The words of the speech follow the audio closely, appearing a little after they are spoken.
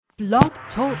Blog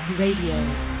Talk Radio.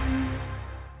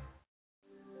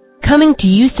 Coming to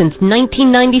you since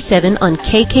 1997 on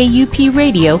KKUP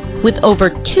Radio with over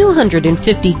 250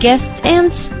 guests and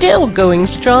still going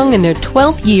strong in their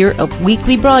 12th year of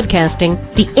weekly broadcasting,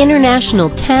 the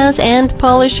International Taz and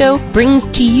Paula Show brings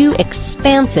to you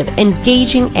expansive,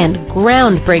 engaging, and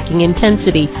groundbreaking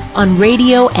intensity on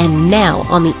radio and now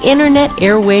on the Internet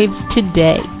airwaves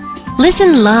today.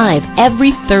 Listen live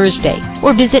every Thursday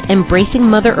or visit Embracing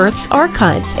Mother Earth's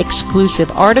archives, exclusive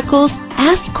articles,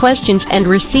 ask questions, and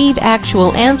receive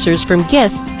actual answers from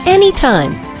guests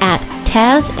anytime at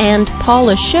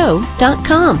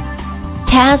TazandPaulaShow.com.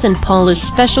 Taz and Paula's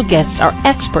special guests are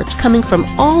experts coming from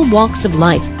all walks of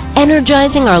life,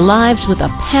 energizing our lives with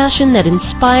a passion that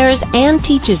inspires and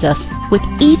teaches us with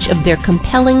each of their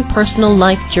compelling personal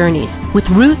life journeys, with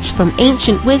roots from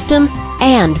ancient wisdom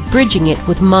and bridging it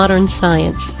with modern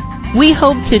science. We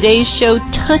hope today's show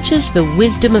touches the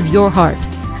wisdom of your heart.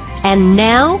 And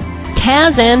now,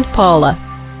 Taz and Paula.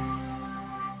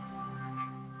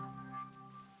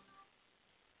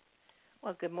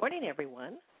 Well, good morning,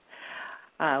 everyone.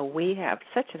 We have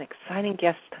such an exciting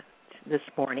guest this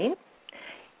morning.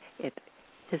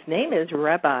 His name is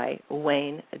Rabbi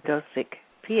Wayne Dosick,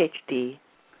 Ph.D.,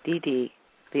 D.D.,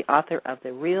 the author of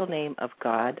The Real Name of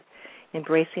God,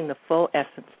 Embracing the Full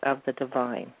Essence of the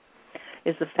Divine,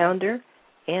 is the founder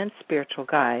and spiritual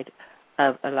guide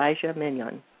of Elijah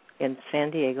Minyan in San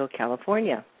Diego,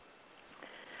 California.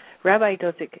 Rabbi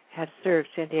Dosick has served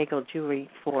San Diego Jewry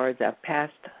for the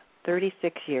past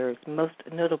 36 years, most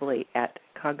notably at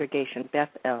Congregation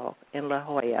Beth El in La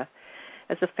Jolla,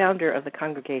 as the founder of the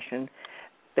congregation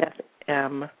Beth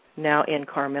M, now in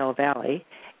Carmel Valley,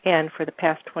 and for the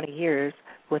past 20 years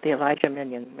with the Elijah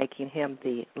Minyan, making him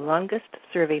the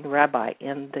longest-serving rabbi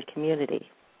in the community.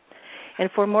 And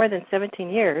for more than 17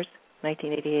 years,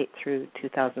 1988 through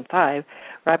 2005,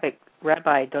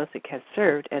 Rabbi Dosick has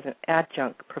served as an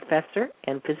adjunct professor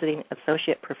and visiting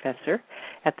associate professor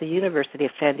at the University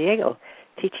of San Diego,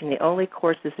 teaching the only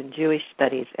courses in Jewish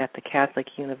studies at the Catholic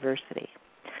University.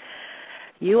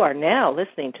 You are now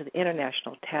listening to the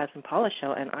International Taz and Paula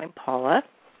Show, and I'm Paula.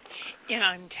 And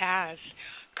I'm Taz.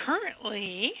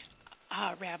 Currently,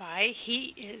 Rabbi,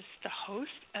 he is the host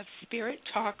of Spirit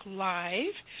Talk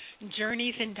Live,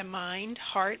 Journeys into Mind,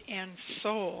 Heart, and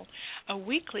Soul, a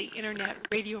weekly Internet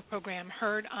radio program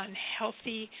heard on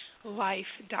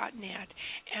HealthyLife.net,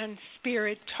 and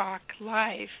Spirit Talk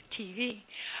Live TV,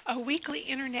 a weekly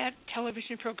Internet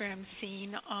television program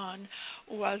seen on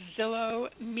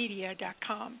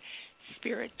WazilloMedia.com.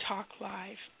 Spirit Talk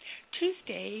Live,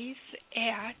 Tuesdays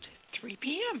at 3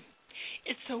 p.m.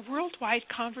 It's a worldwide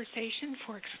conversation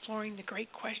for exploring the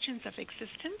great questions of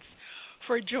existence,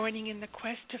 for joining in the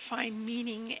quest to find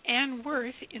meaning and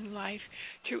worth in life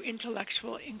through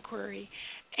intellectual inquiry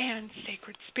and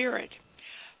sacred spirit.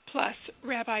 Plus,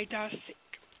 Rabbi Dosick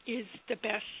is the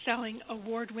best-selling,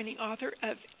 award-winning author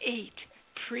of 8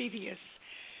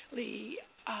 previously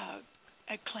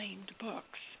acclaimed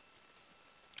books.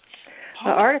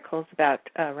 Articles about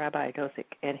Rabbi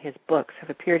Dosick and his books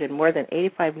have appeared in more than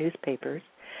 85 newspapers,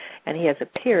 and he has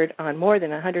appeared on more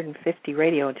than 150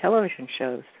 radio and television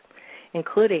shows,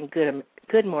 including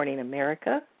Good Morning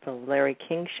America, The Larry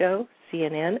King Show,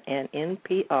 CNN, and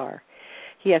NPR.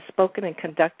 He has spoken and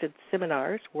conducted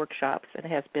seminars, workshops, and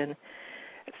has been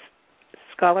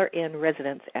scholar in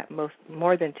residence at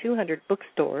more than 200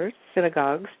 bookstores,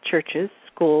 synagogues, churches,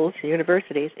 schools,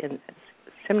 universities, in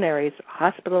seminaries,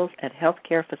 hospitals, and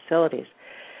healthcare facilities,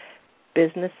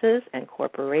 businesses and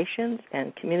corporations,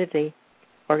 and community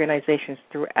organizations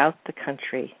throughout the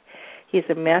country. He is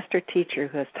a master teacher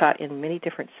who has taught in many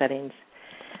different settings.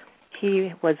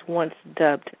 He was once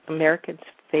dubbed America's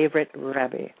favorite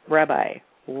rabbi.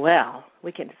 Well,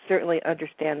 we can certainly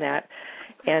understand that,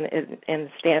 and the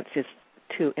stance is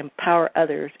to empower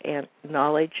others and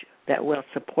knowledge that will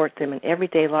support them in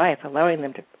everyday life, allowing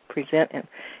them to present and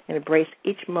embrace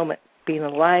each moment being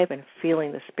alive and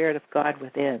feeling the Spirit of God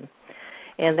within.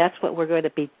 And that's what we're going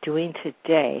to be doing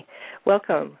today.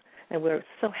 Welcome, and we're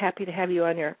so happy to have you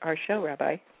on our show,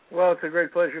 Rabbi. Well, it's a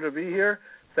great pleasure to be here.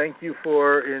 Thank you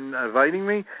for inviting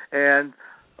me. And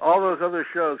all those other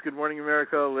shows, Good Morning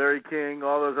America, Larry King,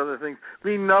 all those other things,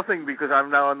 mean nothing because I'm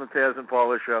now on the Taz and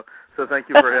Paula Show. So thank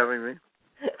you for having me.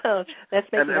 Oh,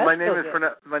 that's making and my name is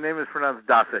my name is pronounced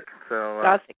Dosick. So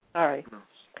Dosick. All right.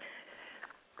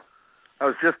 I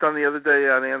was just on the other day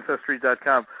on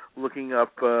Ancestry.com looking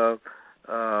up the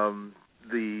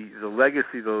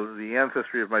legacy, the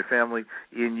ancestry of my family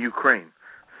in Ukraine.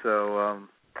 So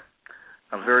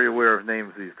I'm very aware of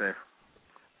names these days.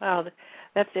 Wow,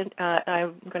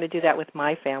 I'm going to do that with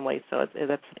my family, so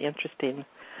that's interesting.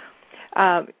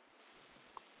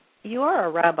 You are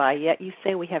a rabbi, yet you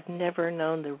say we have never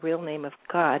known the real name of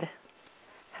God.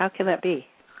 How can that be?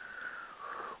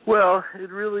 Well,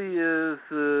 it really is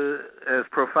as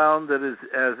profound as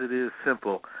it is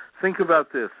simple. Think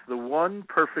about this. The one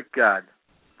perfect God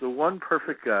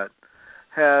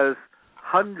has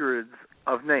hundreds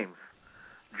of names.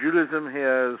 Judaism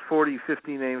has 40,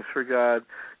 50 names for God.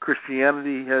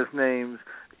 Christianity has names.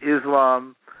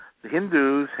 Islam. The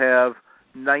Hindus have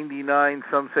 99,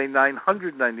 some say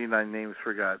 999 names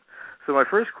for God. So my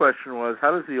first question was,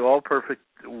 how does the all-perfect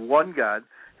one God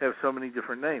have so many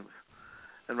different names?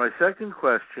 And my second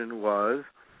question was,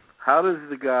 how does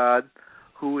the God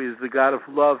who is the God of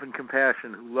love and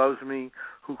compassion, who loves me,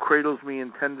 who cradles me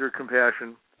in tender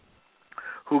compassion,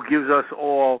 who gives us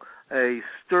all a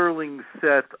sterling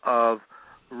set of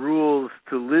rules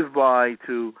to live by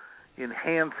to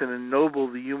enhance and ennoble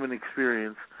the human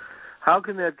experience, how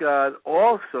can that God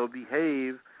also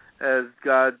behave as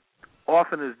God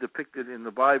often is depicted in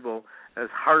the Bible, as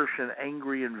harsh and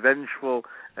angry and vengeful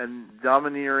and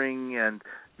domineering and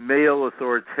male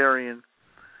authoritarian?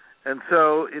 And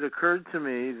so it occurred to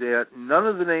me that none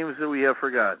of the names that we have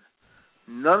for God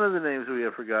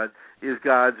is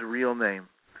God's real name.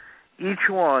 Each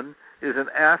one is an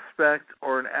aspect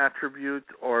or an attribute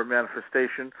or a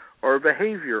manifestation or a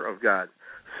behavior of God.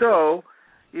 So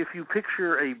if you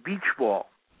picture a beach ball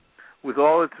with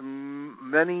all its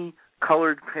many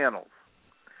colored panels,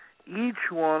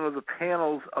 each one of the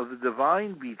panels of the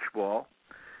divine beach ball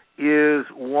is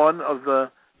one of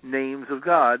the names of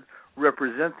God,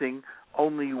 representing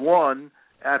only one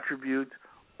attribute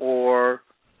or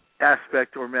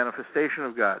aspect or manifestation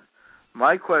of God.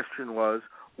 My question was,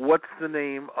 what's the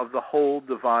name of the whole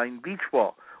divine beach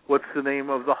ball? What's the name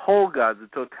of the whole God, the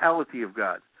totality of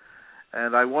God?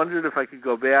 And I wondered if I could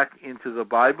go back into the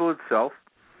Bible itself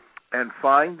and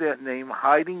find that name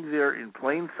hiding there in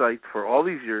plain sight for all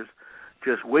these years,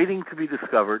 just waiting to be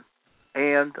discovered,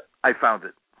 and I found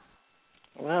it.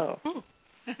 Wow.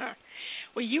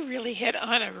 Well, you really hit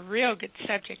on a real good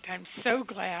subject. I'm so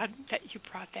glad that you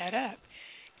brought that up,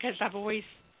 because I've always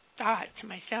thought to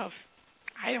myself,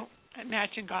 I don't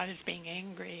imagine God as being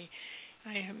angry.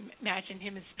 I imagine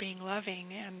him as being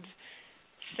loving, and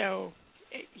so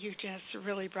you just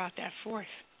really brought that forth.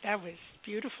 That was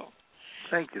beautiful.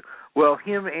 Thank you. Well,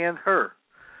 him and her,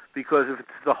 because if it's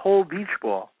the whole beach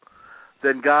ball,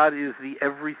 then God is the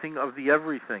everything of the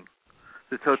everything,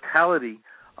 the totality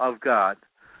of God.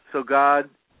 So God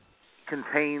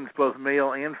contains both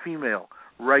male and female,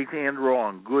 right and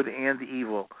wrong, good and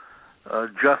evil,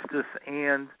 justice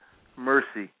and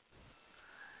mercy.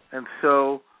 And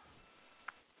so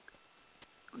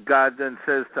God then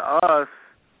says to us,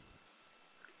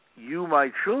 you, my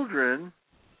children,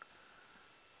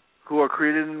 who are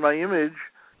created in my image,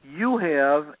 you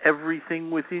have everything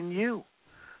within you.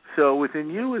 So within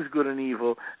you is good and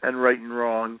evil and right and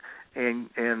wrong and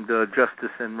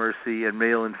justice and mercy and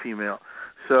male and female.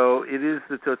 So it is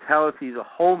the totality, the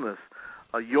wholeness.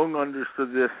 Jung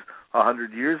understood this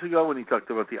 100 years ago when he talked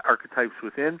about the archetypes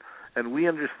within, and we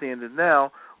understand it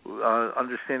now,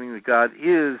 understanding that God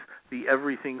is the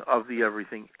everything of the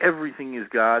everything. Everything is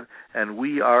God, and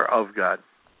we are of God.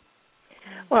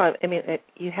 Well, I mean,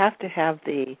 you have to have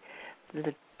the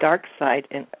dark side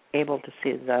and able to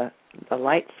see the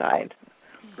light side.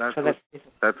 That's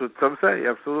what some say,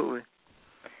 absolutely.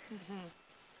 Mm-hmm.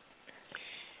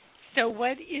 So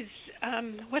what is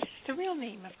the real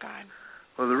name of God?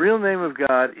 Well, the real name of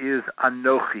God is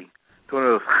Anochi. It's one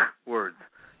of those words,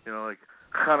 like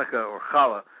Hanukkah or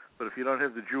Challah. But if you don't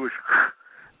have the Jewish,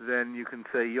 then you can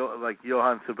say like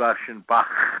Johann Sebastian Bach,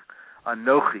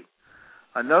 Anochi.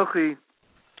 Anochi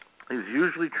is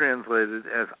usually translated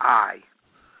as I.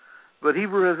 But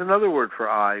Hebrew has another word for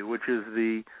I, which is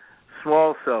the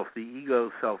small self, the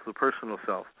ego self, the personal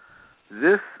self.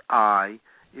 This I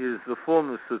is the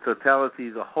fullness, the totality,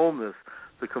 the wholeness,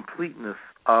 the completeness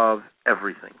of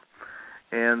everything.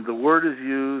 And the word is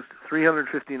used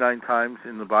 359 times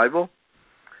in the Bible,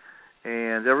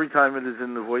 and every time it is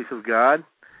in the voice of God,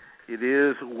 it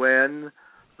is when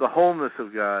the wholeness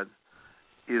of God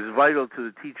is vital to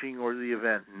the teaching or the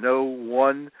event. No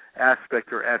one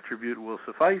aspect or attribute will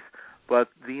suffice, but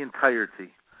the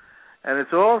entirety. And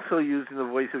it's also used in the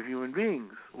voice of human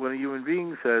beings. When a human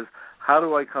being says, how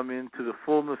do I come into the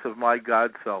fullness of my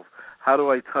God self? How do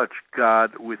I touch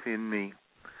God within me?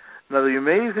 Now, the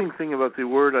amazing thing about the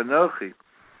word Anochi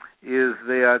is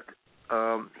that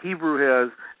Hebrew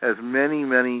has, as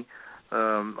many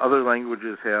other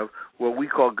languages have, what we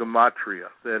call gematria.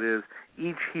 That is,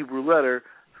 each Hebrew letter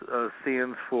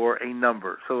stands for a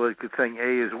number. So like it's saying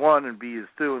A is 1 and B is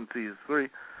 2 and C is 3.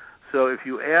 So if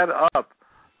you add up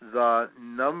the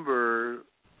number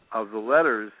of the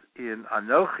letters in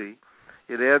Anochi,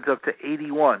 it adds up to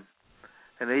 81.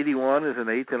 And 81 is an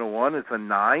 8 and a 1. It's a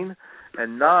 9.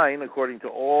 And 9, according to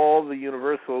all the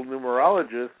universal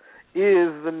numerologists,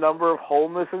 is the number of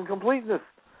wholeness and completeness.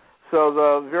 So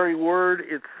the very word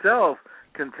itself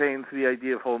contains the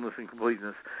idea of wholeness and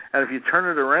completeness. And if you turn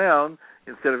it around,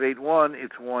 instead of 8-1,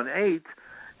 it's 1-8.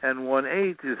 And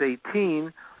 1-8 is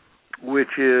 18,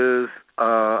 which is,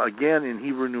 again, in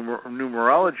Hebrew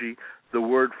numerology, the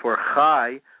word for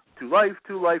chai, to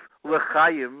life,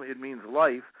 lechayim, it means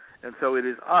life, and so it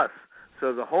is us.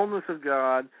 So the wholeness of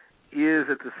God is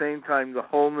at the same time the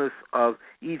wholeness of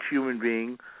each human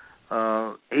being,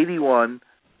 81,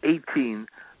 18,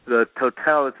 the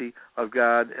totality of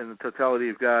God and the totality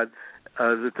of God,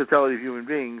 the totality of human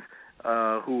beings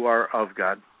who are of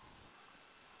God.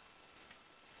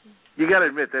 You got to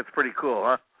admit, that's pretty cool,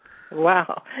 huh?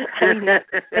 Wow. I mean,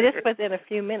 just within a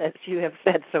few minutes you have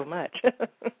said so much.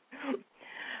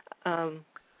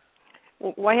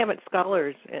 Why haven't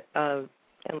scholars and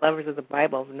lovers of the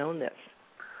Bible known this?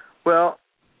 Well,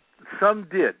 some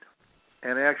did.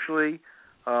 And actually,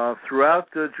 throughout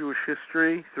the Jewish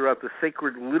history, throughout the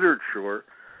sacred literature,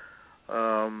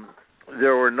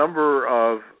 there were a number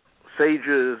of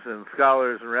sages and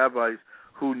scholars and rabbis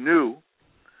who knew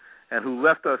and who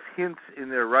left us hints in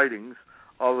their writings,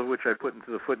 all of which I put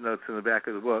into the footnotes in the back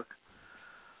of the book.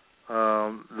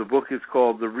 The book is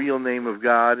called The Real Name of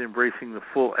God, Embracing the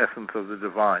Full Essence of the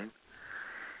Divine.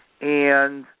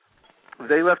 And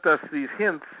they left us these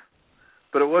hints,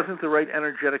 but it wasn't the right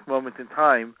energetic moment in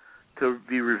time to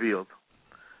be revealed.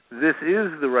 This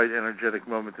is the right energetic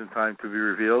moment in time to be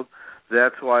revealed.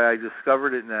 That's why I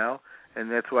discovered it now, and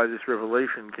that's why this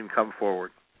revelation can come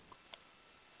forward.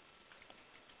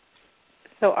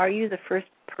 So are you the first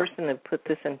person to put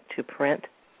this into print?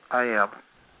 I am.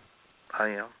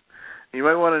 You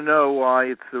might want to know why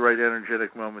it's the right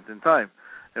energetic moment in time.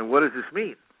 And what does this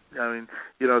mean? I mean,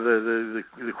 you know, the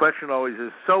question always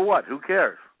is, so what? Who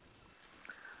cares?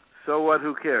 So what?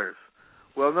 Who cares?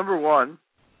 Well, number one,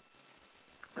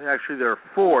 actually there are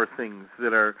 4 things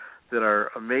that are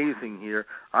amazing here.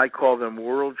 I call them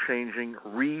world-changing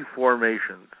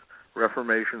reformations.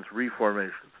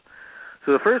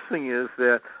 So the first thing is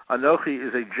that Anochi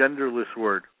is a genderless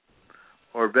word,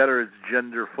 or better, it's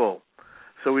genderful.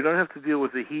 So we don't have to deal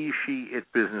with the he, she, it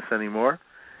business anymore.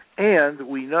 And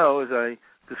we know, as I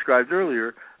described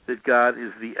earlier, that God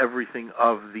is the everything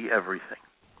of the everything.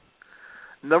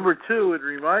 Number 2, it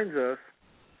reminds us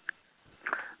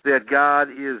that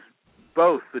God is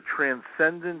both the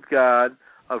transcendent God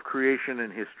of creation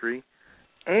and history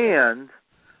and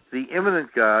the immanent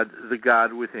God, the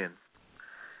God within.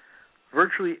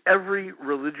 Virtually every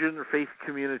religion or faith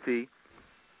community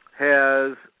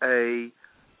has a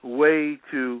way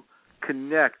to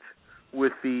connect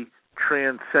with the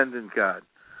transcendent God.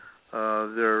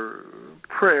 There are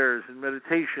prayers and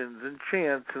meditations and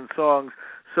chants and songs.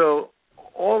 So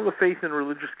all the faith and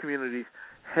religious communities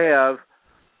have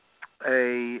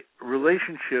a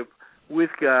relationship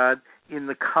with God in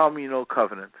the communal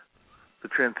covenant, the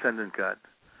transcendent God.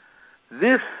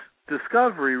 This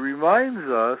discovery reminds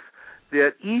us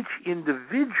that each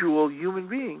individual human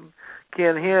being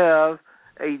can have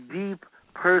a deep,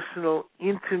 personal,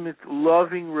 intimate,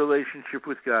 loving relationship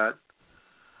with God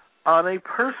on a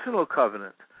personal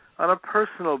covenant, on a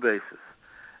personal basis.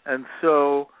 And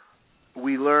so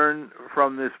we learn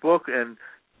from this book, and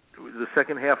the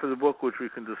second half of the book, which we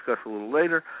can discuss a little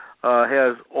later,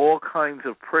 has all kinds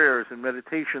of prayers and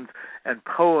meditations and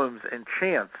poems and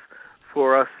chants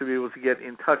for us to be able to get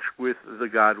in touch with the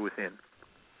God within.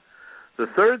 The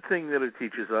third thing that it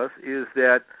teaches us is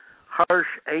that harsh,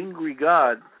 angry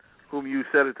God, whom you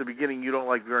said at the beginning you don't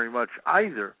like very much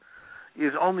either,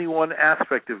 is only one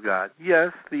aspect of God.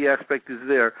 Yes, the aspect is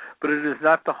there, but it is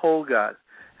not the whole God.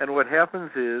 And what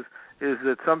happens is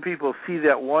that some people see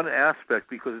that one aspect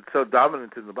because it's so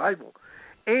dominant in the Bible,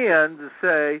 and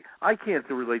say, I can't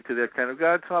relate to that kind of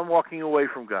God, so I'm walking away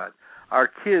from God. Our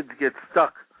kids get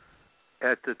stuck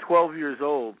at the 12 years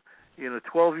old in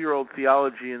a 12-year-old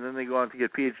theology, and then they go on to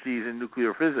get PhDs in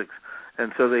nuclear physics.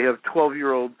 And so they have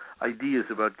 12-year-old ideas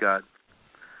about God.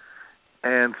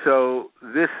 And so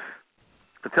this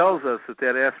tells us that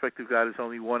that aspect of God is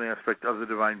only one aspect of the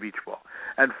divine beach ball.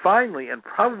 And finally, and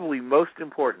probably most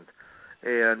important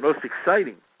and most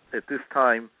exciting at this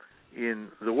time in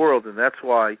the world, and that's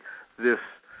why this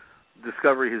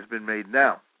discovery has been made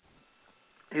now,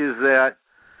 is that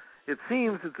It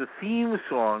seems that the theme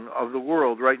song of the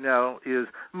world right now is,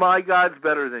 my God's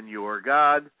better than your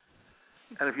God.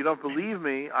 And if you don't believe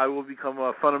me, I will become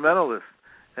a fundamentalist.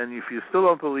 And if you still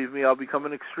don't believe me, I'll become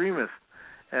an extremist.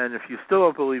 And if you still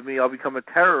don't believe me, I'll become a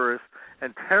terrorist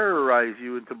and terrorize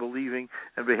you into believing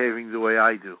and behaving the way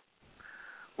I do.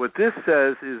 What this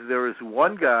says is there is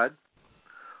one God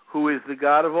who is the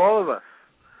God of all of us,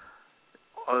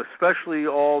 especially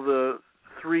all the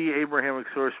three Abrahamic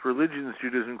source religions,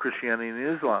 Judaism, Christianity,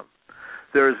 and Islam.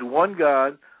 There is one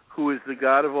God who is the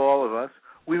God of all of us.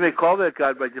 We may call that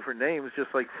God by different names, just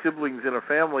like siblings in a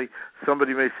family.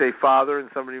 Somebody may say father, and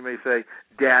somebody may say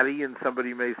daddy, and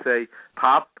somebody may say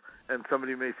pop, and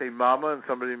somebody may say mama, and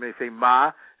somebody may say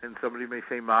ma, and somebody may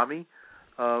say mommy.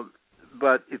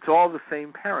 But it's all the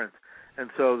same parent. And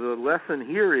so the lesson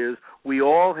here is we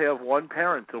all have one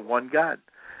parent, the one God.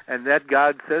 And that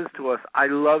God says to us, I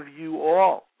love you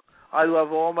all. I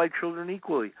love all my children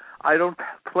equally. I don't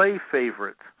play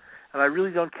favorites. And I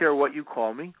really don't care what you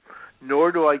call me,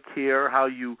 nor do I care how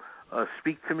you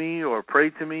speak to me or pray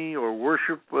to me or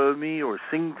worship me or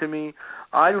sing to me.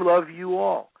 I love you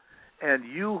all. And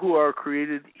you who are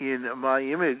created in my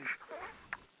image,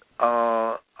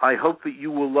 I hope that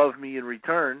you will love me in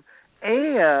return,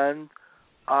 and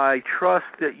I trust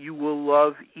that you will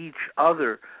love each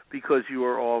other because you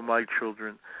are all my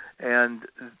children. And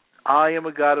I am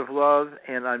a God of love,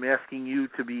 and I'm asking you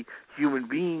to be human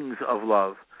beings of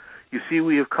love. You see,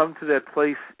 we have come to that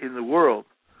place in the world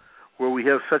where we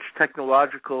have such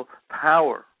technological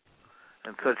power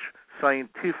and such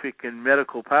scientific and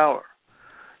medical power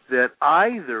that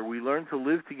either we learn to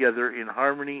live together in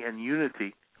harmony and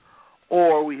unity,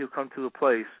 or we have come to the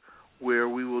place where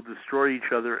we will destroy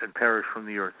each other and perish from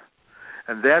the earth.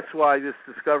 And that's why this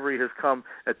discovery has come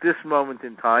at this moment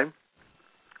in time,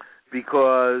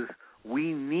 because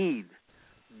we need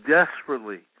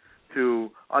desperately to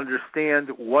understand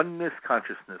oneness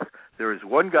consciousness. There is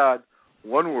one God,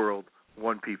 one world,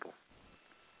 one people.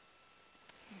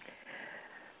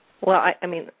 Well, I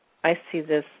mean, I see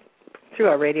this through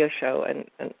our radio show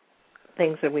and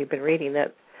things that we've been reading,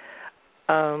 that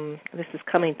this is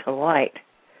coming to light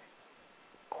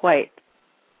quite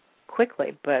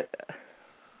quickly, but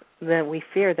then we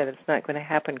fear that it's not going to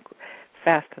happen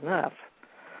fast enough.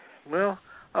 Well,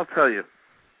 I'll tell you.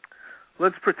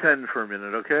 Let's pretend for a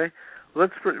minute, okay?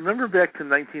 Remember back to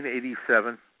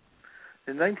 1987?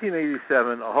 In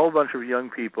 1987, a whole bunch of young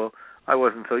people, I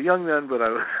wasn't so young then, but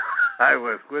I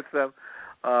was with them,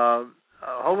 a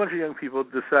whole bunch of young people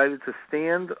decided to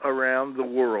stand around the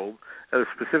world at a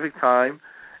specific time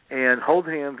and hold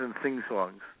hands and sing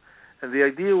songs. And the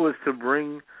idea was to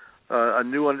bring a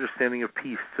new understanding of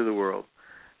peace to the world.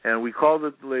 And we called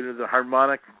it later the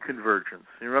harmonic convergence.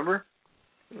 You remember?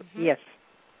 Mm-hmm. Yes.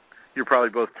 You're probably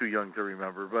both too young to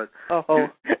remember, but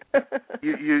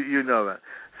you know that.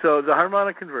 So the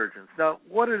harmonic convergence. Now,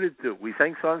 what did it do? We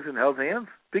sang songs and held hands?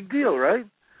 Big deal, right?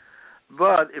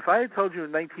 But if I had told you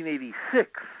in 1986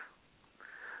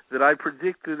 that I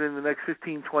predicted in the next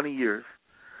 15, 20 years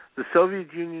the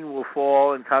Soviet Union will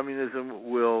fall and communism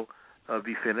will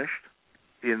be finished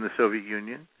in the Soviet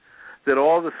Union, that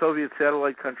all the Soviet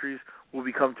satellite countries will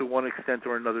become to one extent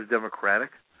or another democratic,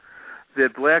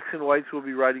 that blacks and whites will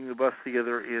be riding the bus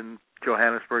together in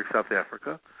Johannesburg, South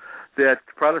Africa, that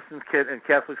Protestants and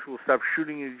Catholics will stop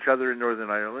shooting at each other in Northern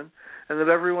Ireland, and that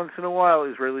every once in a while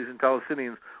Israelis and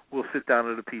Palestinians will sit down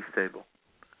at a peace table.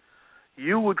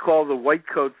 You would call the white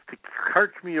coats to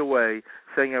cart me away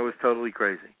saying I was totally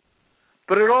crazy.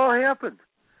 But it all happened.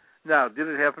 Now, did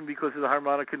it happen because of the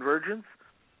harmonic convergence?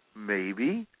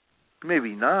 Maybe.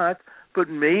 Maybe not. But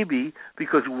maybe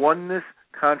because oneness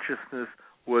consciousness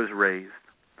was raised.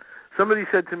 Somebody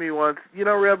said to me once, you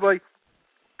know, Rabbi,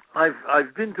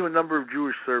 I've been to a number of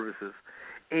Jewish services,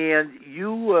 and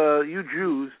you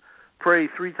Jews pray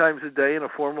 3 times a day in a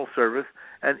formal service,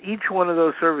 and each one of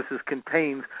those services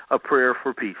contains a prayer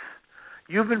for peace.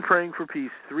 You've been praying for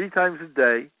peace 3 times a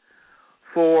day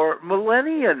for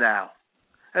millennia now,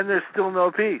 and there's still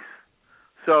no peace.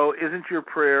 So isn't your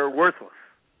prayer worthless?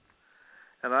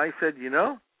 And I said, you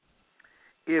know,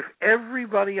 if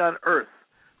everybody on earth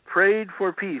prayed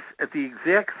for peace at the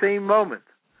exact same moment,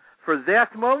 for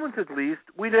that moment at least,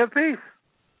 we'd have peace.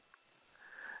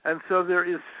 And so there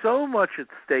is so much at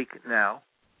stake now,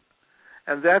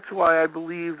 and that's why I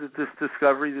believe that this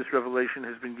discovery, this revelation,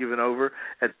 has been given over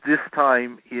at this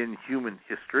time in human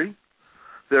history.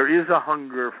 There is a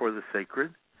hunger for the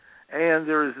sacred, and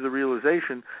there is the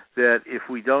realization that if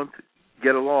we don't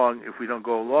get along, if we don't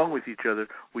go along with each other,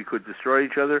 we could destroy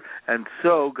each other. And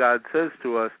so God says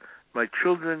to us, my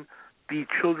children, be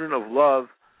children of love,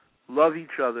 love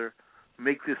each other,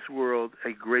 make this world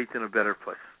a great and a better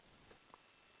place.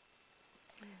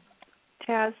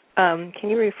 Taz, can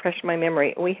you refresh my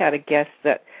memory? We had a guest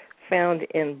that found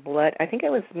in blood, I think it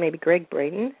was maybe Greg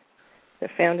Braden, that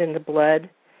found in the blood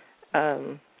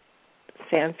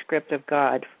Sanskrit of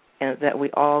God and that we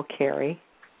all carry.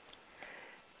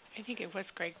 I think it was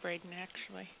Greg Braden,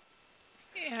 actually.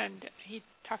 And he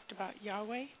talked about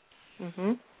Yahweh.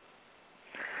 Mm-hmm.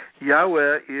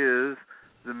 Yahweh is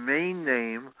the main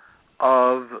name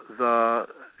of the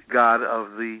God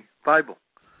of the Bible.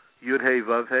 Yud-Hey,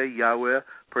 Vav-Hey, Yahweh,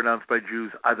 pronounced by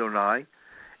Jews Adonai.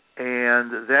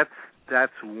 And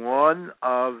that's one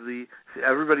of the,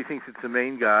 everybody thinks it's the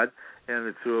main God, and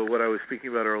it's what I was speaking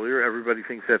about earlier. Everybody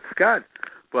thinks that's God.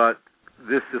 But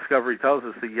this discovery tells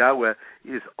us that Yahweh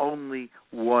is only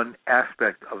one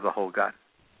aspect of the whole God.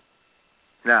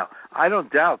 Now, I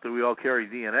don't doubt that we all carry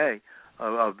DNA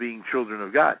of being children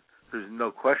of God. There's no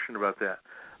question about that.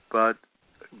 But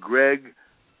Greg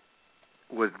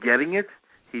was getting it.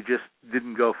 He just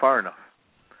didn't go far enough.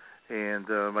 And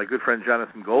my good friend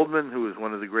Jonathan Goldman, who is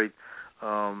one of the great,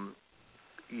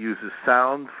 uses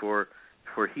sound for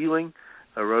healing,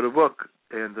 wrote a book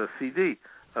and a CD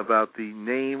about the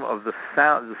name of the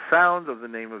sound of the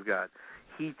name of God.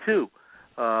 He too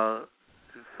thought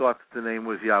that the name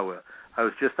was Yahweh. I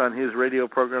was just on his radio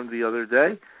program the other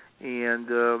day,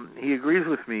 and he agrees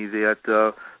with me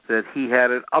that he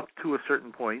had it up to a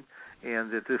certain point,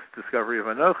 and that this discovery of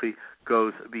Anochi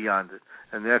goes beyond it.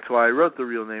 And that's why I wrote The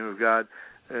Real Name of God,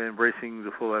 Embracing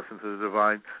the Full Essence of the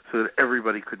Divine, so that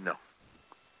everybody could know.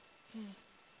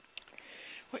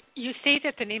 Well, you say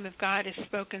that the name of God is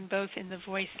spoken both in the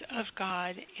voice of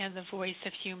God and the voice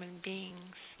of human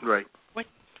beings. Right. What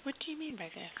do you mean by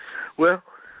that? Well,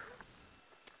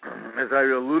 as I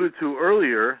alluded to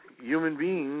earlier, human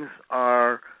beings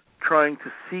are trying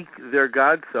to seek their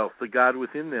God self, the God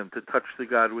within them, to touch the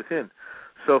God within.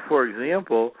 So, for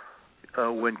example,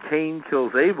 when Cain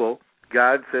kills Abel,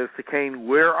 God says to Cain,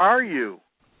 "Where are you?"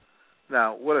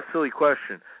 Now, what a silly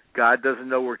question. God doesn't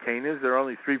know where Cain is. There are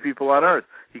only 3 people on earth.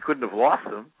 He couldn't have lost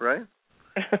them, right?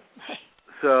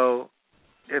 So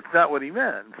it's not what he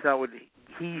meant. It's not what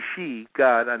he, she,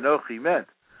 God, Anochi meant.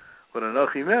 What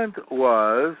Anochi meant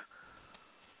was,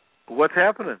 what's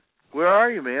happening? Where are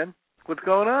you, man? What's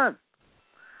going on?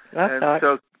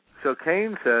 So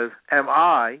Cain says, am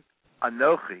I,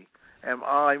 Anochi, am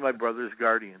I my brother's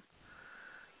guardian?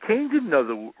 Cain didn't know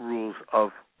the rules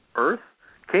of earth.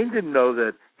 Cain didn't know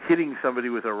that hitting somebody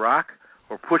with a rock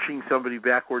or pushing somebody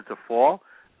backward to fall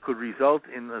could result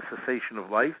in the cessation of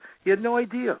life. He had no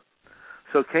idea.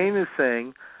 So Cain is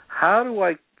saying, how do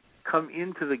I come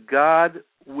into the God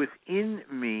within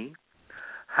me?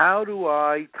 How do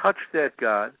I touch that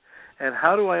God? And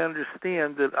how do I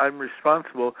understand that I'm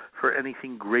responsible for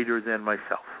anything greater than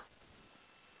myself?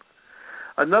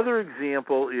 Another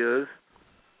example is,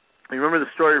 you remember the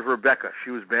story of Rebecca.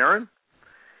 She was barren,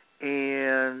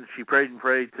 and she prayed and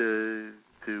prayed to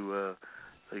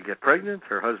get pregnant.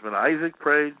 Her husband Isaac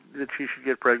prayed that she should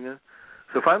get pregnant.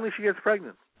 So finally she gets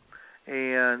pregnant.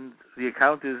 And the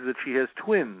account is that she has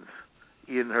twins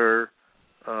in her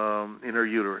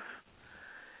uterus.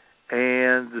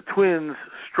 And the twins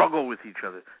struggle with each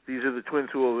other. These are the twins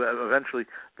who will eventually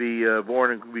be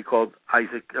born and be called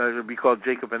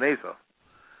Jacob and Esau.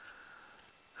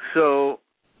 So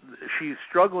she's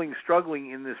struggling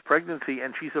in this pregnancy,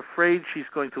 and she's afraid she's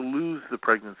going to lose the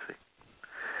pregnancy.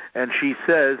 And she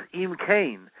says, Im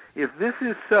Cain, if this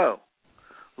is so,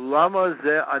 Lama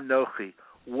ze Anochi,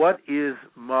 what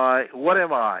am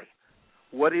I?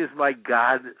 What is my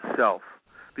God self?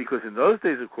 Because in those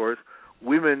days, of course,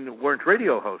 women weren't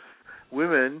radio hosts.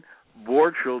 Women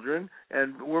bore children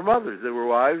and were mothers. They were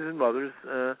wives and mothers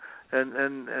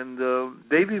and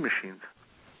baby machines.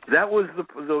 That was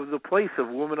the place of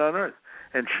woman on earth.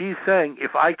 And she's saying,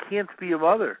 if I can't be a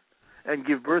mother and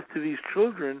give birth to these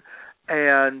children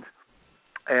and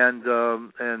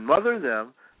mother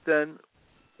them, then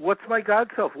what's my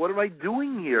God self? What am I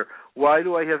doing here? Why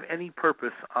do I have any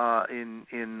purpose in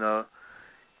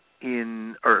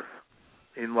earth,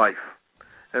 in life?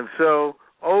 And so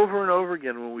over and over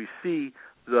again, when we see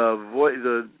the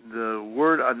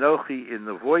word Anochi in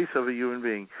the voice of a human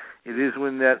being, it is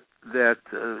when that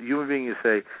human being is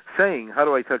saying, how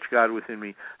do I touch God within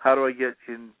me? How do I get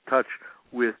in touch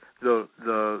with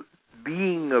the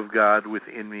being of God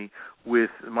within me,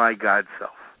 with my God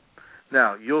self?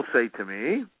 Now, you'll say to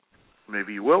me,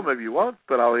 maybe you will, maybe you won't,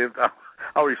 but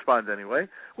I'll respond anyway.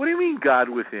 What do you mean God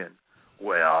within?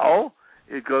 Well,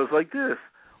 it goes like this.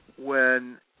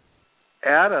 When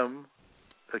Adam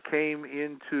came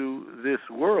into this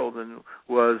world and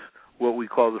was what we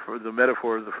call the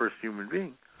metaphor of the first human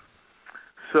being.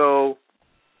 So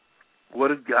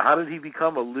how did he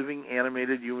become a living,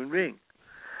 animated human being?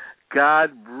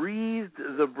 God breathed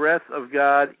the breath of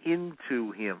God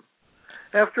into him.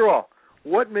 After all,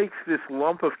 what makes this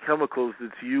lump of chemicals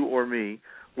that's you or me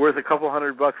worth a couple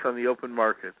 $100 on the open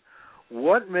market?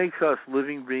 What makes us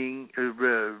living,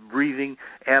 breathing,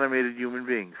 animated human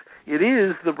beings? It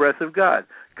is the breath of God.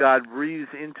 God breathes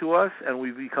into us and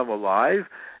we become alive,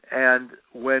 and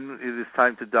when it is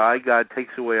time to die, God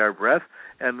takes away our breath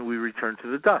and we return to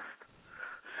the dust.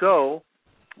 So,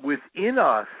 within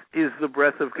us is the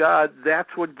breath of God.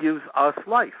 That's what gives us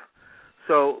life.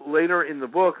 So later in the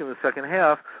book, in the second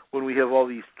half, when we have all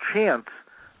these chants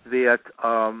that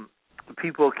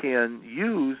people can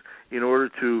use in order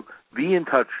to be in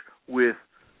touch with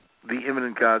the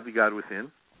immanent God, the God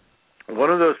within, one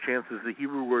of those chants is the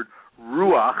Hebrew word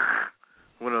ruach,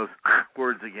 one of those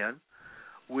words again,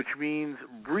 which means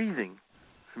breathing.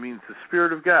 It means the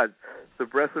Spirit of God, the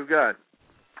breath of God.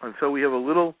 And so we have a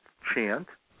little chant.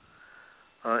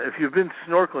 If you've been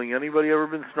snorkeling, anybody ever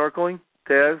been snorkeling?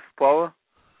 Taz, Paula?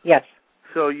 Yes.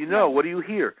 So you know, what do you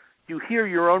hear? You hear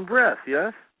your own breath,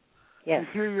 yes? Yes.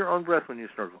 You hear your own breath when you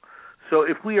snorkel. So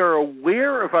if we are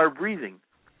aware of our breathing,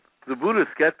 the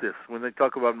Buddhists get this when they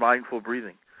talk about mindful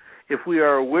breathing. If we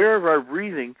are aware of our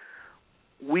breathing,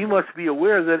 we must be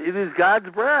aware that it is God's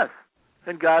breath,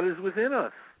 and God is within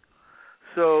us.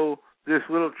 So this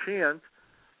little chant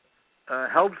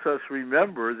helps us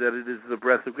remember that it is the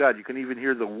breath of God. You can even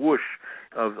hear the whoosh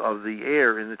of the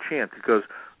air in the chant. It goes,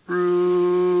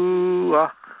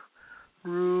 Ruach,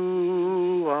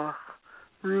 Ruach,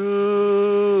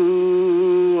 Ruach,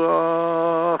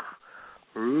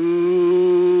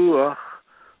 Ruach,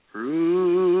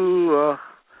 Ruach,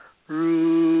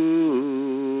 Ruach,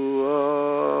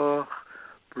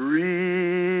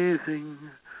 breathing,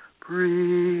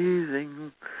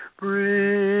 breathing,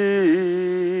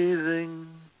 breathing,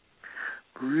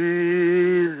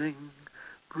 breathing,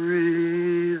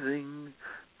 breathing,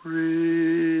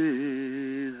 breathing.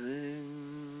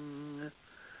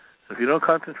 If you don't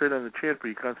concentrate on the chant, but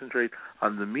you concentrate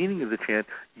on the meaning of the chant,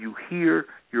 you hear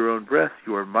your own breath,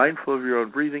 you are mindful of your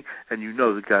own breathing, and you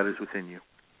know that God is within you.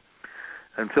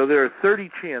 And so there are 30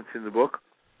 chants in the book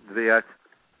that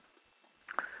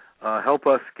help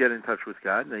us get in touch with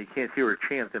God. Now, you can't hear a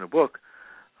chant in a book.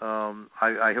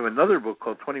 I have another book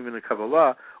called 20-Minute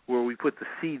Kabbalah where we put the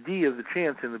CD of the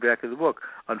chants in the back of the book.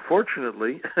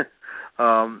 Unfortunately,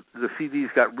 the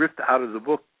CDs got ripped out of the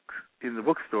book in the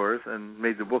bookstores and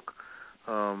made the book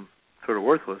sort of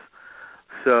worthless.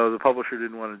 So the publisher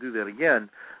didn't want to do that again.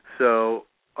 So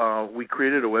we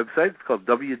created a website. It's called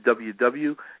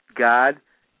www.godisanochi,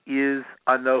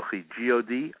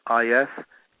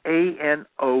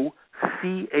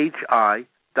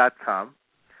 GODISANOCHI.com.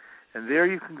 And there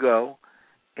you can go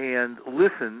and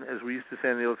listen, as we used to say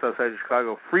on the old South Side of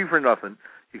Chicago, free for nothing.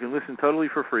 You can listen totally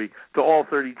for free to all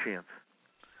 30 chants.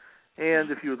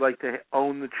 And if you would like to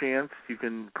own the chants, you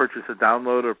can purchase a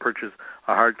download or purchase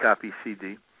a hard copy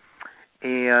CD.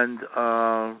 And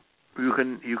you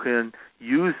can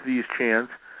use these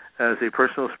chants as a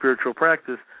personal spiritual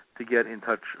practice to get in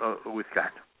touch with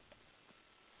God.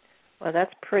 Well,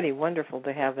 that's pretty wonderful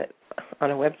to have it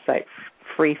on a website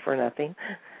free for nothing.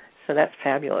 So that's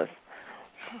fabulous.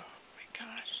 Oh, my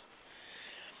gosh.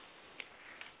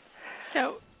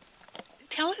 So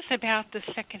tell us about the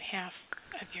second half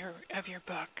of your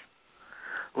book.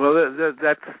 Well,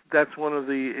 that's one of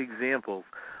the examples.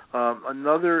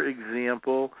 Another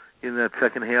example in that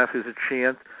second half is a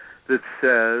chant that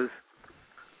says,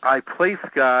 I place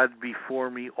God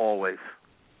before me always.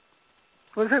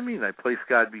 What does that mean, I place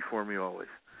God before me always?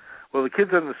 Well, the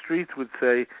kids on the streets would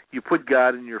say, you put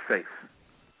God in your face.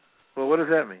 Well, what does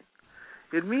that mean?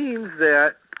 It means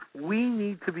that we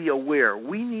need to be aware.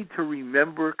 We need to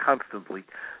remember constantly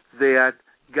that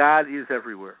God is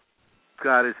everywhere.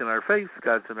 God is in our face,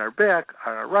 God's in our back,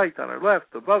 on our right, on our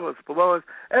left, above us, below us,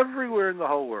 everywhere in the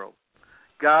whole world.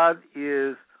 God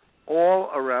is all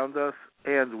around us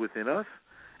and within us.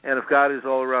 And if God is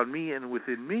all around me and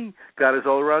within me, God is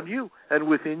all around you and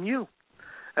within you.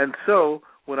 And so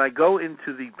when I go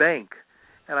into the bank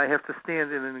and I have to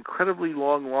stand in an incredibly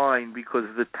long line because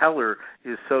the teller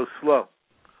is so slow,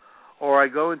 or I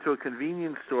go into a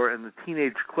convenience store and the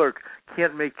teenage clerk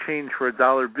can't make change for a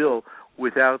dollar bill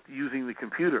without using the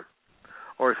computer,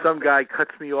 or some guy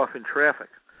cuts me off in traffic,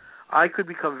 I could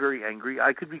become very angry.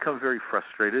 I could become very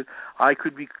frustrated. I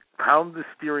could pound the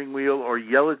steering wheel or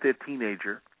yell at that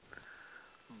teenager.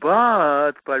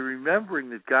 But by remembering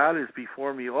that God is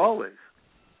before me always,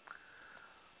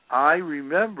 I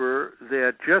remember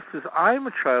that just as I'm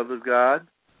a child of God,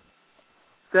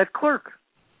 that clerk,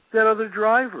 that other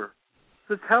driver,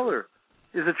 the teller,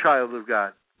 is a child of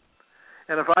God.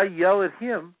 And if I yell at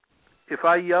him, if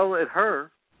I yell at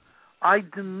her, I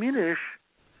diminish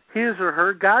his or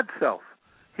her God self,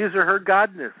 his or her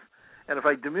godness. And if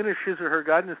I diminish his or her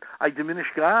godness, I diminish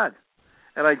God.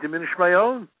 And I diminish my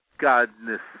own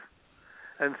godness.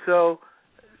 And so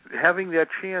having that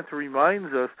chant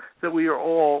reminds us that we are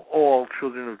all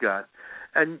children of God.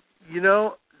 And,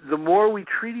 the more we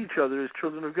treat each other as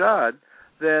children of God,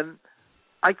 then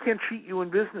I can't cheat you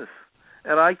in business.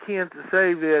 And I can't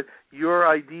say that your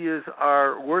ideas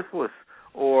are worthless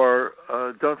or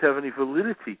don't have any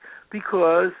validity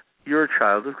because you're a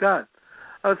child of God.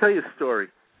 I'll tell you a story,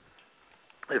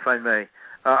 if I may.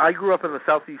 I grew up on the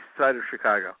southeast side of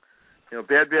Chicago.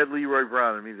 Bad Leroy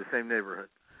Brown and me, the same neighborhood.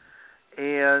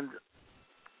 And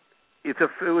it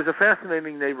was a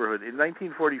fascinating neighborhood. In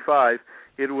 1945,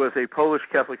 it was a Polish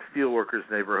Catholic steelworkers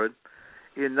neighborhood.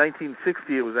 In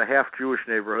 1960, it was a half-Jewish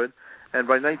neighborhood. And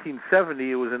by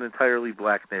 1970, it was an entirely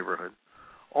black neighborhood.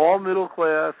 All middle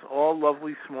class, all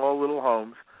lovely, small little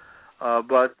homes,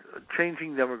 but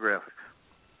changing demographics.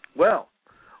 Well,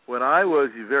 when I was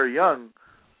very young,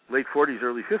 late 40s,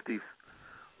 early 50s,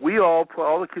 we all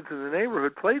the kids in the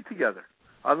neighborhood played together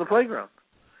on the playground.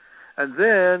 And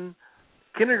then,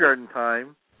 kindergarten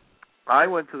time, I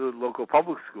went to the local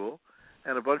public school,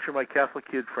 and a bunch of my Catholic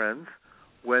kid friends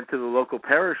went to the local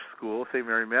parish school, St.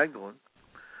 Mary Magdalene,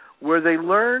 where they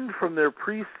learned from their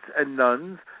priests and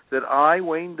nuns that I,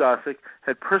 Wayne Dosick,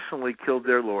 had personally killed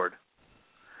their Lord.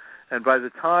 And by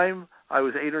the time I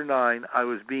was 8 or 9, I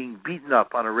was being beaten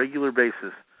up on a regular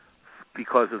basis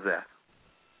because of that.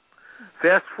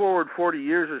 Fast forward 40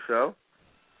 years or so,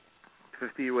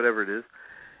 50 or whatever it is,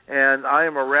 and I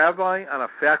am a rabbi on a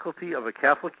faculty of a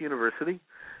Catholic university,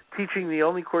 teaching the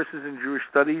only courses in Jewish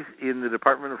studies in the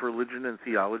Department of Religion and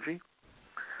Theology,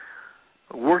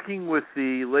 working with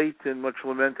the late and much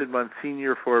lamented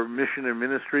Monsignor for Mission and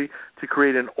Ministry to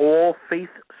create an all-faith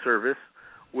service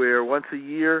where once a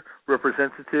year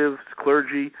representatives,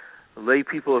 clergy, lay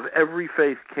people of every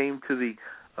faith came to the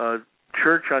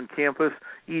church on campus,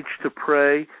 each to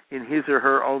pray in his or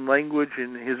her own language,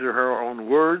 in his or her own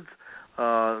words,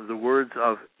 the words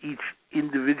of each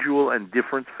individual and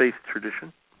different faith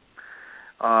tradition.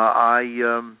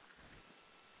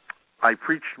 I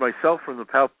preached myself from the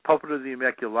pulpit of the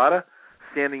Immaculata,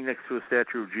 standing next to a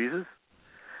statue of Jesus.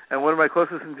 And one of my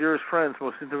closest and dearest friends,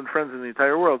 most intimate friends in the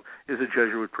entire world, is a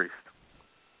Jesuit priest.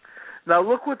 Now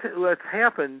look what's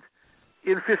happened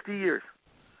in 50 years.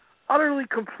 Utterly,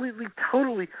 completely,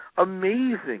 totally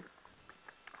amazing.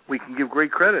 We can give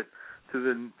great credit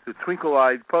to the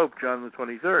twinkle-eyed Pope, John the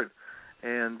 23rd.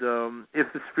 And if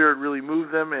the Spirit really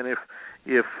moved them, and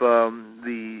if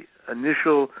the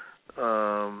initial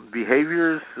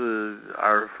behaviors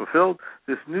are fulfilled,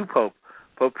 this new Pope,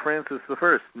 Pope Francis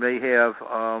I,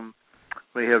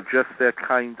 may have just that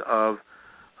kind of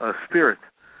spirit.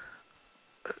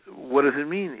 What does it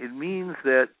mean? It means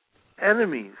that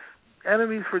enemies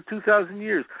for 2,000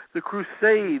 years, the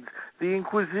Crusades, the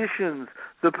Inquisitions,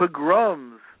 the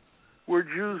pogroms, where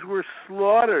Jews were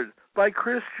slaughtered by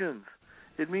Christians.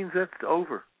 It means that's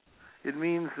over. It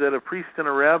means that a priest and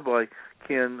a rabbi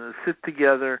can sit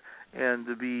together and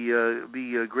be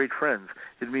great friends.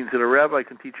 It means that a rabbi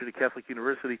can teach at a Catholic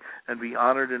university and be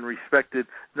honored and respected,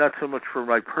 not so much for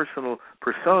my personal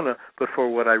persona, but for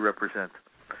what I represent.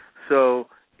 So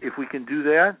if we can do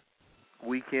that,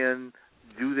 we can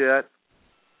do that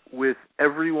with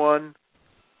everyone,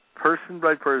 person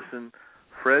by person,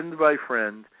 friend by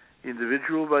friend,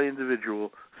 individual by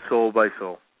individual, soul by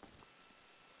soul.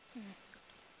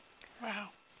 Wow.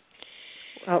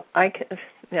 Well,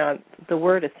 the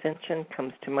word ascension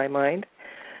comes to my mind.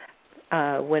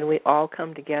 When we all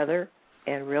come together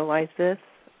and realize this,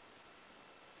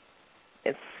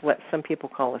 it's what some people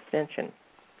call ascension.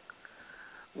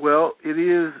 Well, it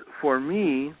is, for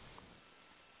me,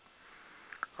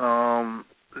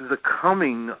 the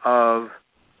coming of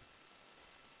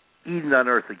Eden on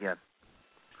earth again.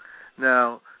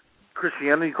 Now,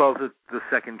 Christianity calls it the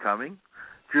second coming.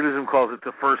 Judaism calls it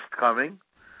the first coming.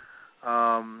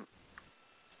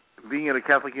 Being at a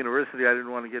Catholic university, I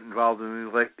didn't want to get involved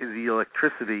in the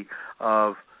electricity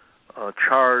of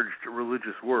charged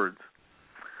religious words.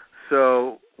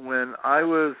 So when I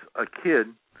was a kid,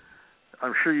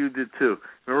 I'm sure you did too.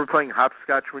 Remember playing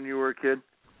hopscotch when you were a kid?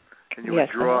 And you would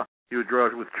draw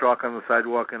with chalk on the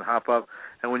sidewalk and hop up.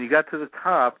 And when you got to the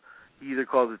top, you either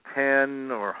called it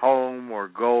 10 or home or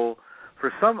goal.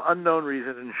 For some unknown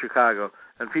reason in Chicago,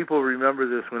 And people remember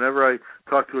this whenever I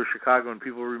talk to a Chicagoan,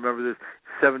 people remember this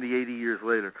 70, 80 years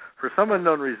later. For some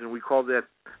unknown reason, we call that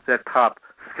top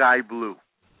sky blue.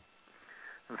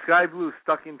 And sky blue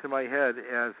stuck into my head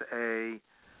as a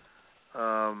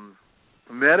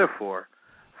metaphor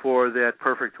for that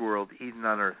perfect world, Eden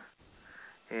on earth.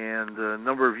 And a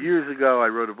number of years ago, I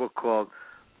wrote a book called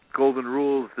Golden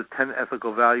Rules, the 10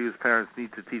 Ethical Values Parents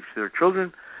Need to Teach Their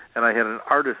Children. And I had an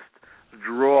artist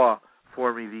draw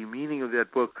for me the meaning of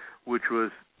that book, which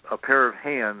was a pair of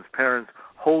hands, parents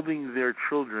holding their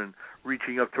children,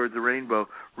 reaching up toward the rainbow,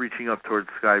 reaching up toward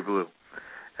sky blue.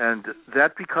 And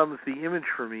that becomes the image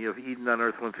for me of Eden on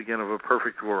earth, once again, of a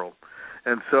perfect world.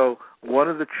 And so one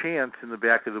of the chants in the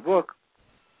back of the book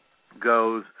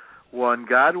goes, one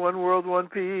God, one world, one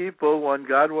people, one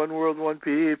God, one world, one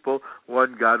people,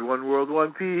 one God, one world,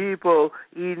 one people,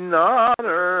 Eden on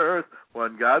earth.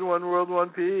 One God, one world, one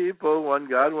people, one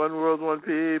God, one world, one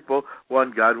people,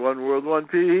 one God, one world, one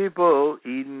people,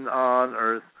 Eden on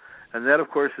earth. And that, of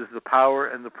course, is the power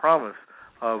and the promise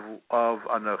of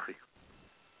Anochi.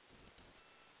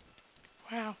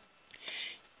 Wow.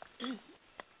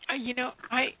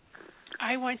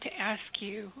 I want to ask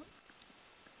you,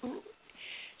 do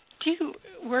you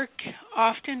work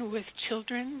often with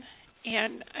children?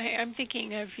 And I'm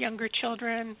thinking of younger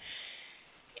children.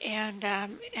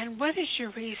 And what is your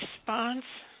response?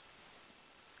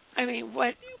 I mean,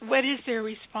 what is their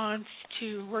response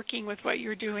to working with what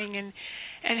you're doing, and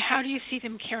how do you see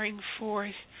them carrying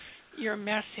forth your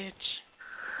message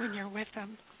when you're with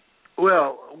them?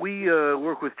 Well, we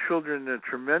work with children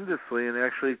tremendously, and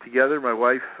actually together, my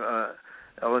wife,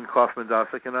 Ellen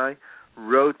Kaufman-Dosick, and I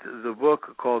wrote the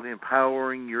book called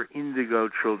Empowering Your Indigo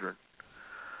Children.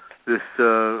 This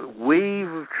wave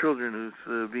of children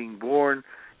who's being born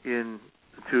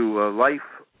into life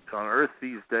on earth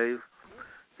these days,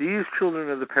 these children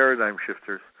are the paradigm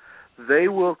shifters. They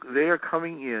are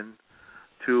coming in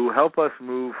to help us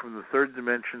move from the third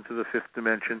dimension to the fifth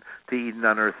dimension to Eden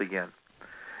on earth again.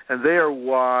 And they are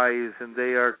wise, and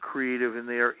they are creative, and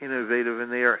they are innovative,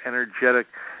 and they are energetic,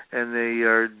 and they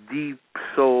are deep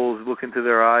souls, look into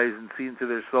their eyes and see into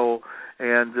their soul,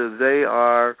 and they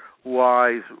are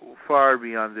wise far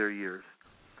beyond their years.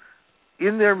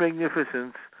 In their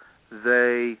magnificence,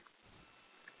 they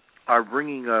are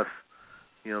bringing us,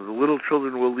 the little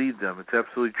children will lead them. It's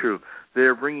absolutely true. They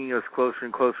are bringing us closer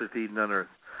and closer to Eden on earth.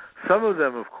 Some of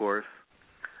them, of course,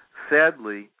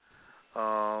 sadly,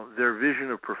 their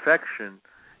vision of perfection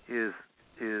is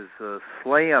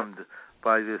slammed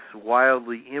by this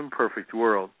wildly imperfect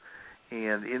world,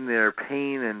 and in their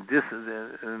pain and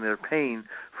in their pain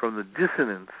from the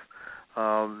dissonance,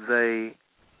 they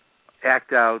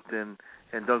act out and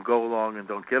don't go along and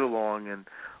don't get along, and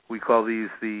we call these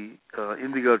the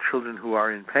indigo children who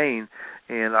are in pain,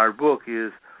 and our book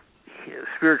is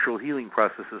spiritual healing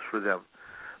processes for them.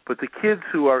 But the kids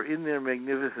who are in their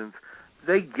magnificence,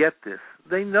 they get this.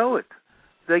 They know it.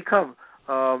 They come.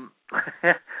 I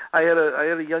had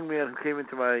a young man who came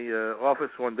into my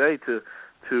office one day to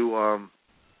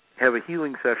have a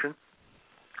healing session,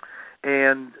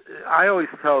 and I always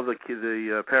tell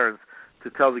the parents to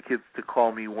tell the kids to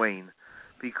call me Wayne,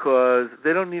 because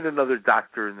they don't need another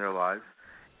doctor in their lives,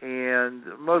 and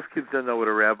most kids don't know what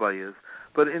a rabbi is.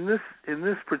 But in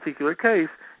this particular case,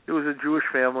 it was a Jewish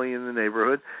family in the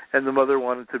neighborhood, and the mother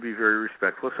wanted to be very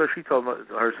respectful, so she told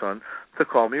her son to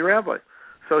call me Rabbi.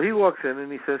 So he walks in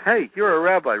and he says, "Hey, you're a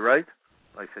rabbi, right?"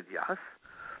 I said, "Yes."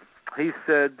 He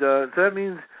said, "So that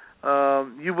means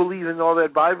you believe in all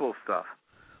that Bible stuff."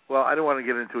 Well, I don't want to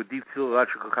get into a deep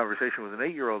theological conversation with an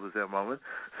 8-year-old at that moment,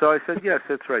 so I said, "Yes,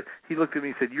 that's right." He looked at me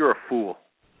and said, "You're a fool."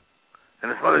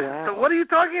 And his mother said, "So what are you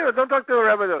talking about? Don't talk to a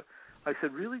rabbi." I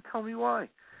said, "Really? Tell me why."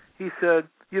 He said,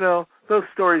 those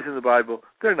stories in the Bible,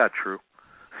 they're not true.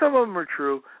 Some of them are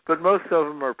true, but most of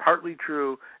them are partly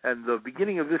true, and the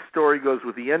beginning of this story goes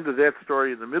with the end of that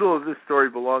story, and the middle of this story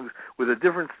belongs with a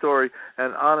different story,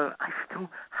 and on and on. I said,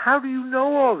 "How do you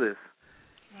know all this?"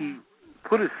 He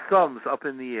put his thumbs up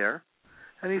in the air,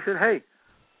 and he said, "Hey,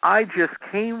 I just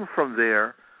came from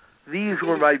there. These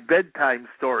were my bedtime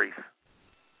stories."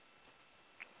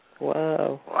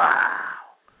 Wow. Wow.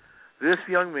 This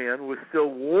young man was still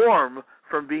warm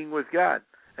from being with God,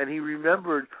 and he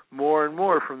remembered more and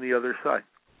more from the other side.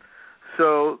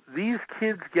 So these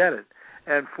kids get it,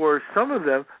 and for some of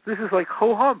them, this is like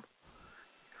ho-hum.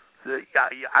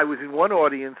 I was in one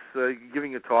audience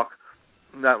giving a talk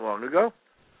not long ago,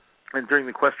 and during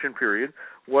the question period,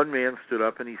 one man stood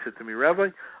up and he said to me, "Rabbi,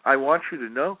 I want you to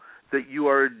know that you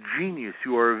are a genius.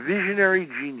 You are a visionary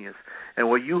genius, and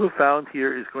what you have found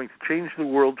here is going to change the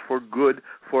world for good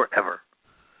forever."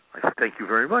 I said, "Thank you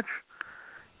very much."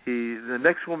 The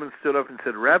next woman stood up and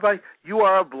said, "Rabbi, you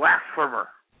are a blasphemer."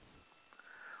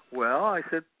 Well, I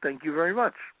said, "Thank you very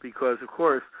much," because, of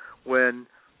course, when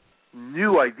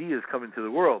new ideas come into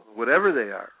the world, whatever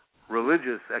they are,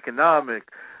 religious, economic,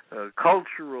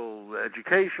 cultural,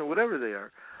 educational, whatever they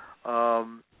are,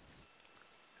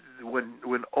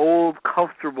 when old,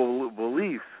 comfortable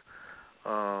beliefs,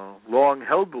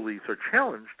 long-held beliefs are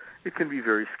challenged, it can be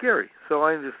very scary. So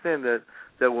I understand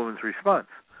that woman's response.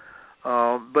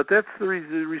 But that's the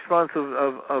response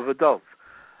of adults.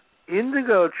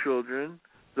 Indigo children,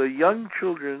 the young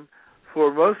children, for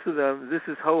most of them, this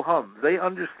is ho-hum. They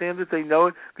understand it, they know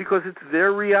it, because it's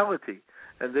their reality,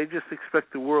 and they just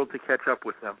expect the world to catch up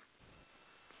with them.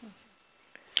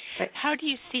 How do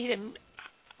you see them?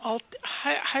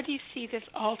 How do you see this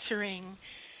altering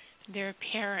their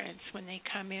parents when they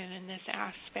come in this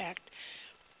aspect?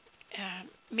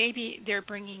 Maybe they're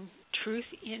bringing truth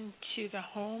into the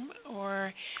home,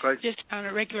 or just on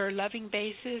a regular loving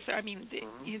basis. I mean,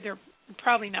 they're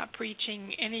probably not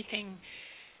preaching anything,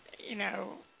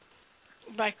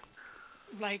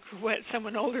 like what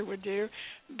someone older would do,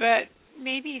 but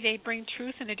maybe they bring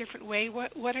truth in a different way.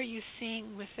 What are you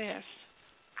seeing with this?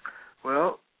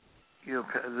 Well,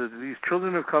 these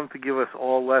children have come to give us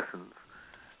all lessons,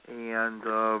 and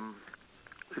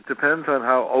it depends on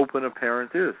how open a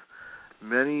parent is.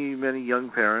 Many, many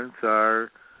young parents are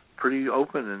pretty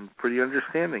open and pretty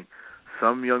understanding.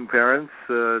 Some young parents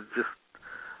just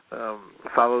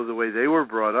follow the way they were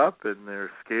brought up, and they're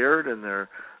scared and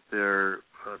they're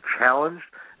challenged,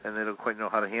 and they don't quite know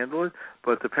how to handle it.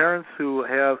 But the parents who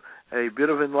have a bit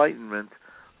of enlightenment,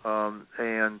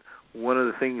 and one of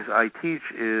the things I teach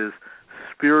is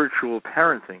spiritual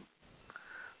parenting.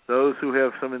 Those who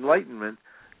have some enlightenment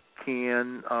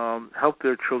can help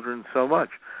their children so much.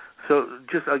 So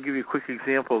I'll give you a quick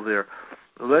example there.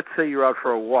 Let's say you're out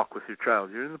for a walk with your child.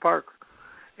 You're in the park,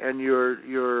 and your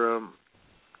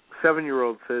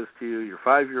 7-year-old says to you, your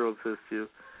 5-year-old says to you,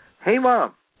 "Hey,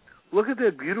 Mom, look at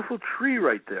that beautiful tree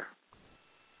right there."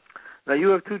 Now, you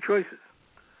have two choices.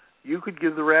 You could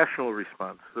give the rational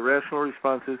response. The rational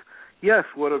response is, "Yes,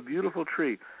 what a beautiful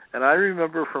tree." And I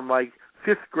remember from my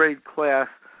 5th grade class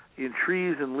in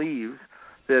trees and leaves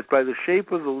that by the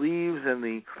shape of the leaves and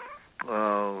the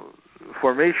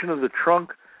formation of the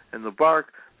trunk and the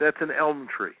bark, that's an elm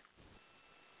tree.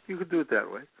 You could do it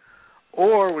that way.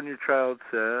 Or when your child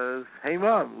says, "Hey,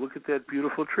 Mom, look at that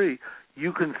beautiful tree,"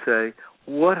 you can say,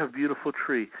 "What a beautiful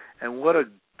tree, and what a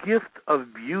gift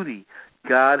of beauty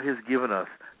God has given us.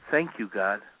 Thank you,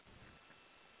 God."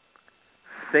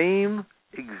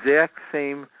 Exact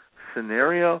same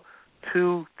scenario,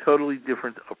 two totally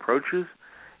different approaches,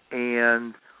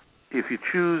 and if you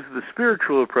choose the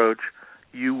spiritual approach,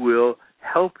 you will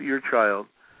help your child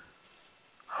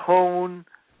hone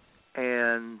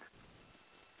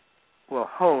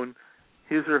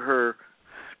his or her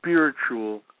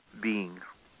spiritual being.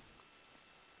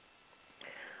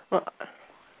 Well,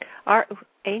 our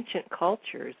ancient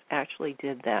cultures actually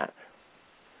did that.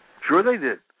 Sure they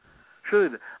did.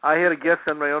 I had a guest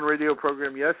on my own radio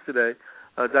program yesterday,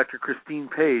 Dr. Christine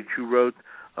Page, who wrote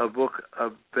a book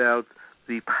about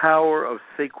the power of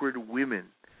sacred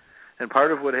women. And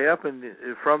part of what happened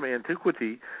from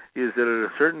antiquity is that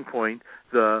at a certain point,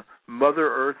 the Mother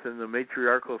Earth and the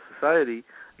matriarchal society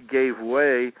gave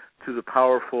way to the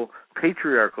powerful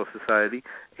patriarchal society,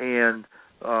 and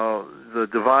the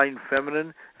divine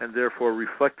feminine, and therefore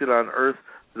reflected on Earth,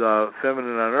 the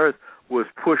feminine on Earth, was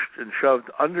pushed and shoved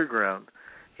underground.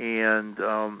 And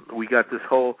we got this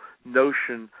whole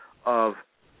notion of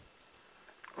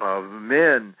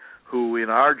men who, in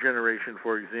our generation,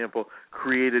 for example,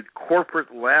 created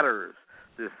corporate ladders,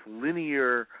 this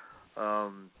linear,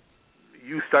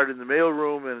 you start in the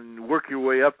mailroom and work your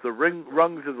way up the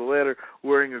rungs of the ladder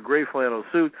wearing a gray flannel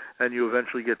suit, and you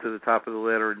eventually get to the top of the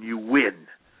ladder and you win.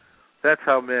 That's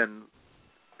how men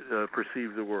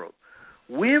perceive the world.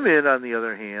 Women, on the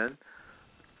other hand,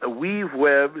 weave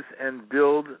webs and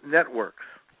build networks.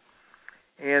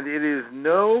 And it is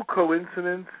no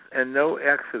coincidence and no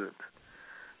accident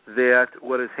that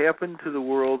what has happened to the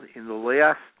world in the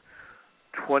last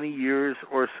 20 years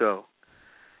or so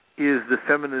is the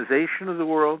feminization of the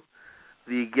world,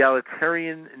 the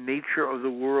egalitarian nature of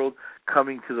the world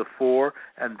coming to the fore,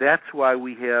 and that's why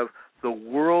we have the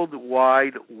World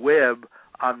Wide Web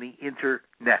on the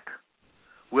Internet.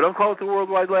 We don't call it the World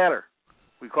Wide Ladder.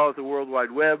 We call it the World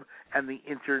Wide Web and the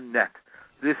Internet.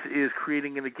 This is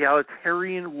creating an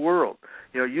egalitarian world.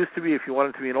 It used to be if you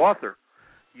wanted to be an author,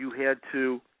 you had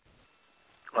to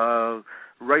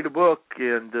write a book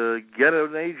and get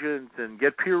an agent and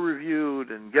get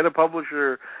peer-reviewed and get a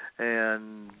publisher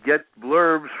and get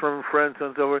blurbs from friends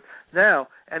and so forth. Now,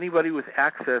 anybody with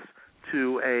access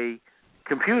to a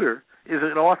computer is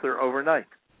an author overnight.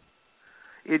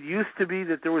 It used to be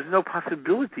that there was no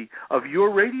possibility of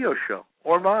your radio show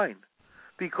or mine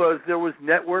because there was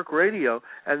network radio,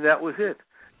 and that was it.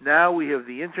 Now we have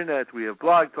the Internet, we have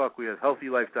Blog Talk, we have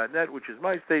HealthyLife.net, which is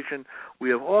my station. We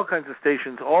have all kinds of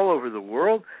stations all over the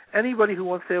world. Anybody who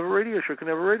wants to have a radio show can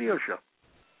have a radio show.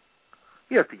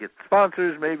 You have to get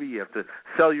sponsors, maybe you have to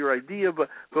sell your idea, but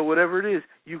whatever it is,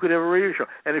 you could have a radio show.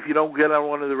 And if you don't get on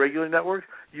one of the regular networks,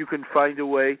 you can find a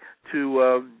way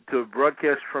to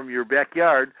broadcast from your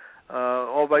backyard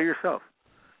all by yourself.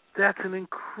 That's an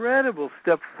incredible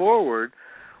step forward,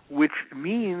 which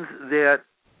means that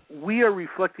we are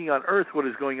reflecting on Earth what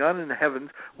is going on in the heavens,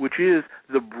 which is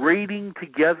the braiding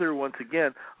together once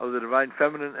again of the divine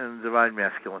feminine and the divine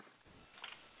masculine.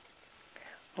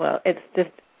 Well, it's just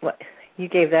you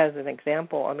gave that as an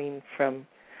example. I mean,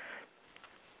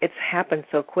 it's happened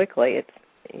so quickly.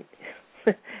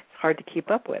 It's hard to keep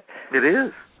up with. It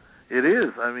is.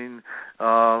 I mean,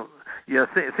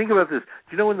 think about this.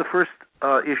 Do you know when the first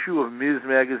issue of Ms.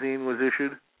 Magazine was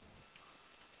issued?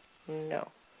 No.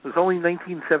 It was only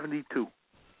 1972.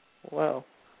 Whoa.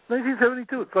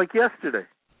 1972. It's like yesterday.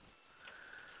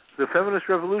 The feminist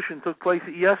revolution took place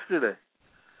yesterday.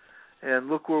 And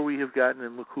look where we have gotten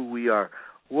and look who we are.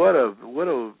 What a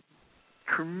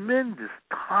tremendous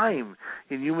time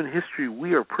in human history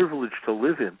we are privileged to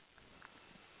live in.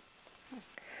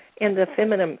 And the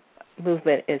feminine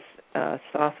movement is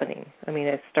softening. I mean,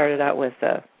 it started out with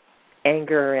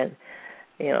anger and,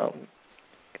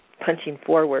 punching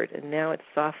forward, and now it's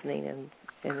softening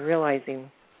and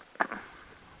realizing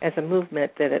as a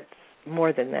movement that it's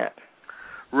more than that.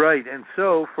 Right, and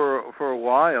so for a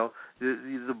while,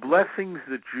 the blessings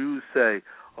that Jews say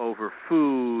over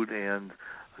food and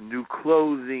new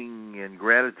clothing and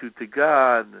gratitude to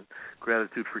God and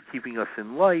gratitude for keeping us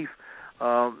in life,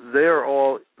 they're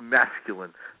all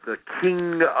masculine. The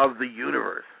king of the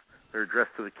universe. They're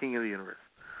addressed to the king of the universe.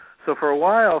 So for a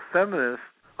while, feminists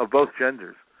of both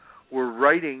genders were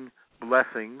writing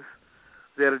blessings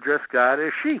that address God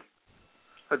as she,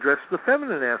 address the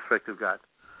feminine aspect of God.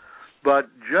 But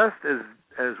just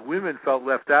as women felt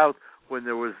left out when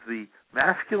there was the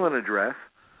masculine address,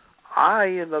 I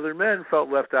and other men felt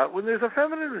left out when there's a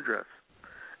feminine address.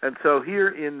 And so here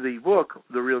in the book,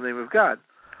 The Real Name of God,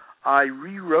 I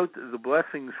rewrote the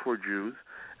blessings for Jews,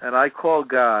 and I call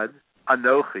God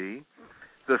Anochi,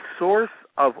 the source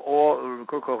of all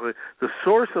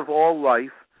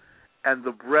life and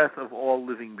the breath of all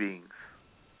living beings.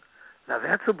 Now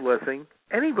that's a blessing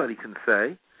anybody can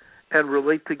say and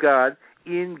relate to God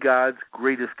in God's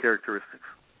greatest characteristics.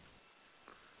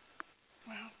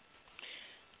 Wow.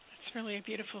 That's really a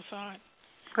beautiful thought.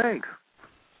 Thanks.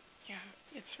 Yeah,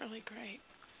 it's really great.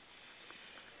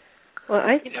 Well,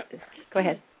 go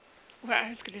ahead. Well, I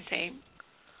was going to say,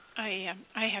 I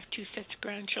have two sets of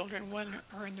grandchildren. One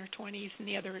are in their 20s and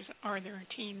the others are in their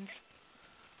teens.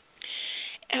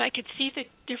 And I could see the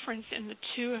difference in the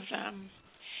two of them.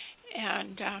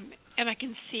 And I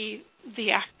can see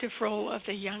the active role of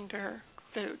the younger,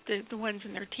 the ones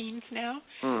in their teens now.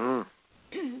 Mm-hmm.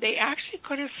 They actually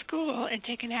go to school and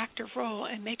take an active role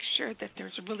and make sure that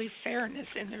there's really fairness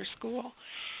in their school.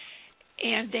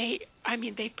 And they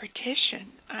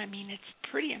petition. I mean, it's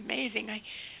pretty amazing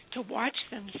to watch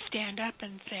them stand up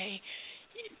and say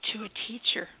to a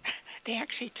teacher. They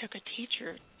actually took a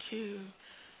teacher to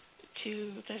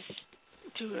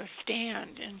a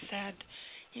stand and said,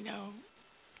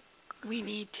 we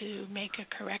need to make a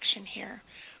correction here.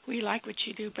 We like what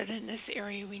you do, but in this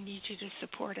area we need you to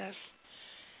support us.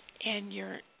 And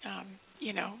you're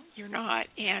not.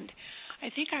 And I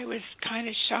think I was kind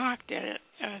of shocked that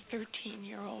a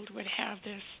 13-year-old would have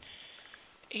this,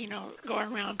 go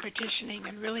around petitioning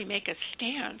and really make a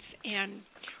stance and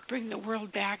bring the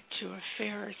world back to a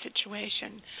fair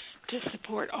situation to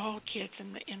support all kids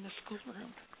in the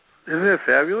schoolroom. Isn't it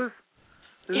fabulous?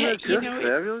 Isn't it just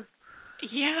fabulous?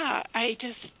 Yeah, I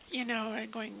just,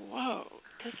 I'm going, whoa,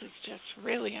 this is just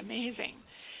really amazing.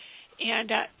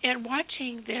 And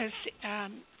watching this,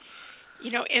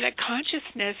 in a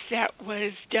consciousness that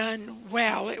was done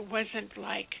well. It wasn't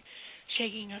like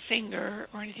shaking a finger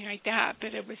or anything like that,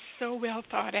 but it was so well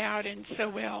thought out and so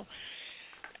well,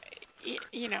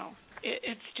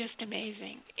 it's just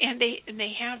amazing. And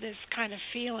they have this kind of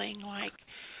feeling like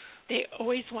they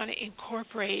always want to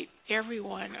incorporate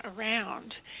everyone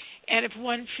around. And if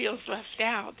one feels left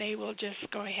out, they will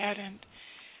just go ahead and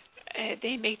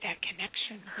they make that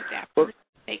connection with that person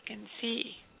they can see.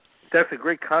 That's a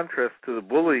great contrast to the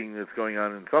bullying that's going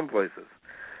on in some places.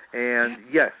 And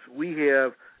yes, we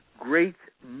have great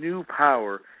new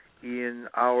power in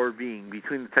our being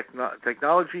between the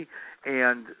technology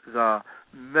and the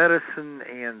medicine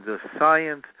and the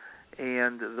science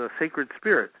and the sacred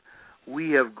spirit.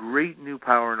 We have great new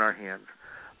power in our hands.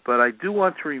 But I do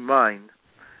want to remind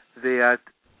that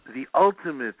the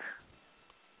ultimate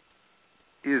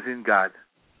is in God.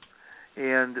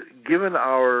 And given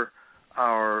our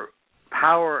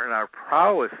power and our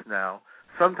prowess now,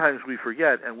 sometimes we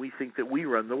forget and we think that we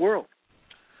run the world.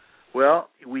 Well,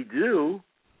 we do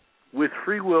with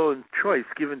free will and choice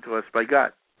given to us by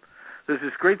God. There's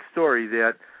this great story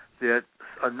that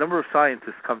a number of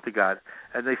scientists come to God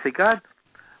and they say, God,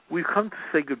 we've come to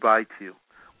say goodbye to you.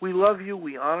 We love you,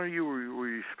 we honor you, we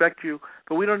respect you,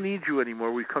 but we don't need you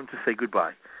anymore. We've come to say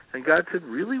goodbye. And God said,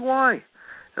 really, why?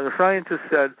 And the scientist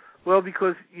said, well,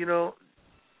 because,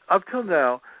 up till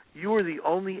now, you were the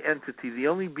only entity, the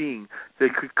only being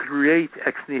that could create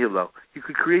ex nihilo. You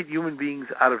could create human beings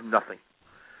out of nothing.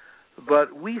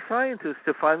 But we scientists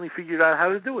have finally figured out how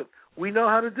to do it. We know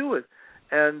how to do it.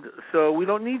 And so we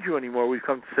don't need you anymore. We've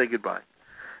come to say goodbye.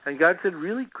 And God said,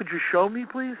 really? Could you show me,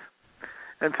 please?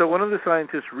 And so one of the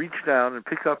scientists reached down and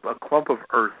picked up a clump of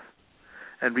earth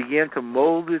and began to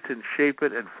mold it and shape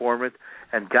it and form it.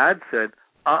 And God said,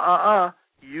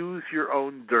 use your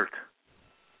own dirt.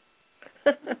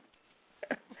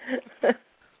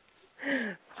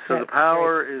 So the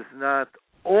power is not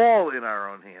all in our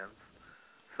own hands.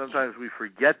 Sometimes we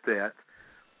forget that,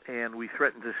 and we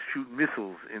threaten to shoot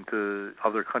missiles into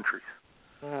other countries.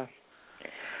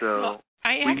 So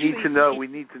we need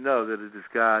to know that it is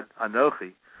God,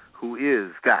 Anochi, who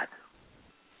is God.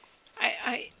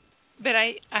 But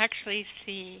I actually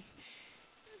see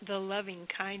the loving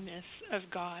kindness of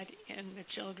God in the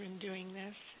children doing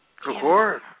this. Of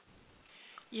course.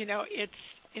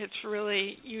 It's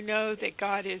really, that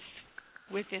God is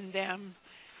within them,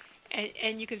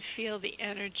 and you can feel the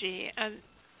energy,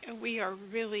 and we are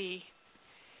really,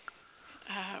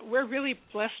 we're really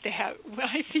blessed to have, when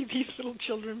I see these little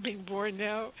children being born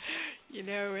now, and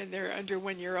they're under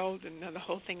 1 year old, and the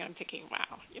whole thing, I'm thinking,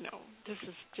 wow, this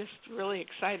is just really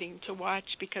exciting to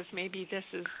watch, because maybe this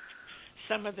is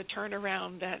some of the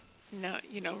turnaround that,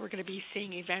 we're going to be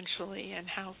seeing eventually, and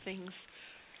how things,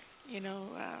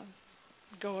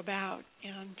 go about.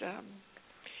 And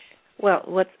well,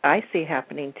 what I see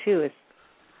happening too is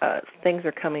things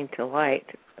are coming to light,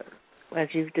 as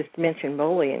you've just mentioned,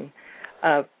 bullying.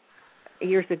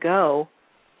 Years ago,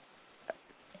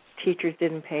 teachers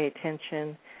didn't pay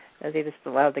attention. They just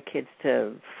allowed the kids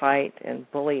to fight and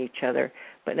bully each other.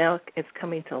 But now it's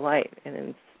coming to light,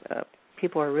 and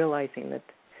people are realizing that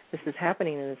this is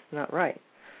happening and it's not right.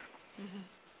 Mm-hmm.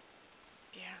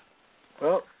 Yeah.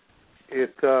 Well,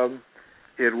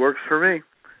 it works for me,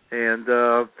 and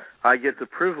I get the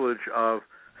privilege of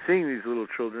seeing these little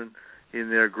children in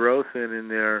their growth and in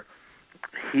their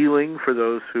healing for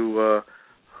those who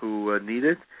need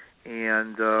it,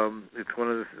 and it's one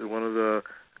of the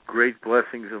great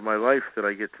blessings of my life that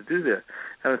I get to do that.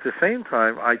 And at the same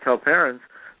time, I tell parents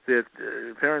that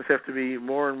parents have to be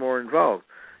more and more involved.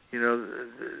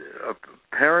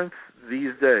 Parents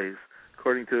these days,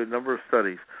 according to a number of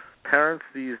studies, parents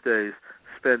these days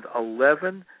spend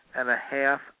 11 and a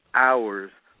half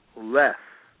hours less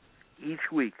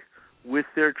each week with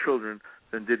their children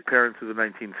than did parents of the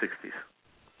 1960s.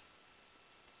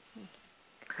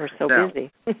 We're so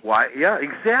busy. Why? Yeah,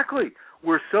 exactly.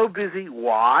 We're so busy.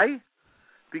 Why?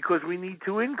 Because we need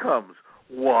two incomes.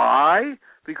 Why?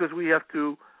 Because we have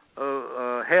to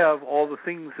have all the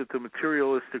things that the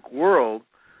materialistic world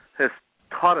has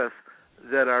taught us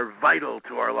that are vital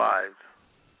to our lives.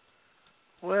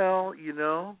 Well,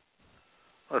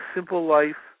 a simple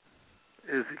life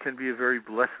can be a very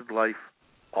blessed life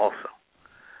also.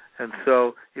 And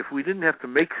so if we didn't have to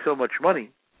make so much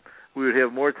money, we would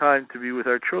have more time to be with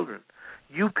our children.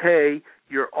 You pay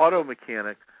your auto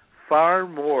mechanic far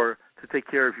more to take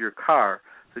care of your car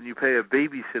than you pay a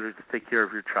babysitter to take care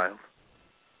of your child.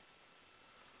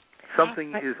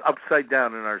 Something is upside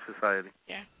down in our society.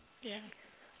 Yeah.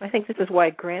 I think this is why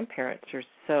grandparents are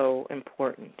so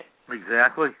important.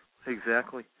 Exactly.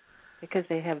 Because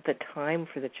they have the time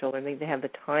for the children. They have the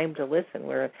time to listen,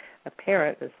 where a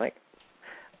parent is like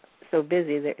so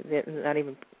busy they're not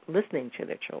even listening to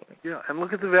their children. Yeah, and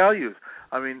look at the values.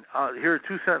 I mean, here are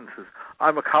two sentences.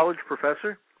 I'm a college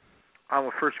professor. I'm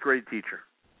a first grade teacher.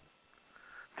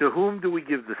 To whom do we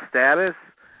give the status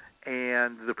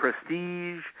and the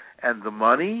prestige and the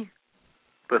money?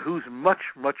 But who's much,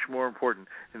 much more important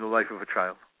in the life of a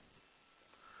child?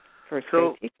 First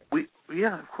grade teacher.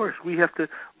 Of course, we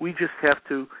just have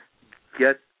to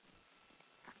get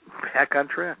back on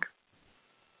track.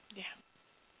 Yeah.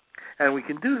 And we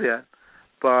can do that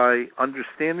by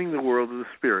understanding the world of the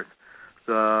spirit.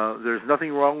 There's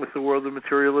nothing wrong with the world of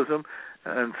materialism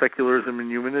and secularism and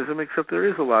humanism, except there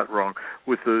is a lot wrong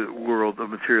with the world of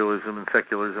materialism and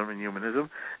secularism and humanism.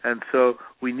 And so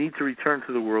we need to return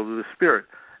to the world of the spirit.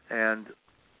 And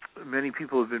many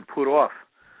people have been put off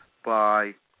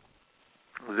by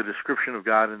the description of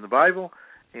God in the Bible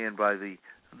and by the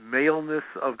maleness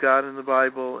of God in the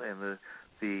Bible and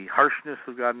the harshness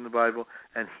of God in the Bible.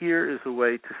 And here is a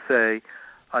way to say,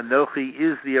 Anochi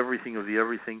is the everything of the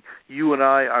everything. You and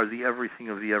I are the everything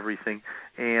of the everything.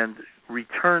 And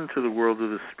return to the world of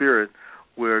the Spirit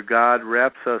where God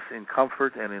wraps us in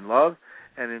comfort and in love.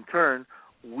 And in turn,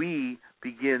 we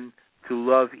begin to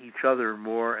love each other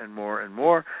more and more and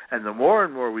more. And the more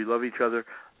and more we love each other,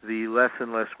 the less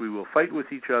and less we will fight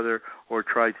with each other or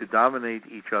try to dominate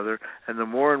each other. And the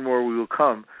more and more we will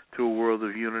come to a world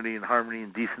of unity and harmony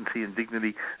and decency and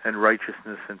dignity and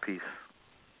righteousness and peace.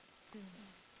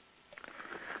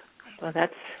 Well,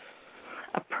 that's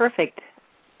a perfect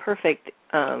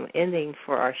ending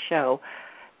for our show.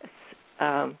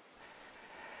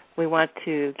 We want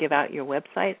to give out your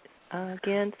website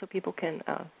again so people can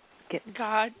get...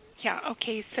 God, yeah,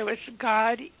 okay, so it's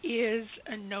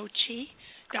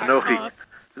godisanochi.com.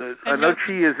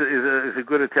 Anochi is a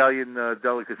good Italian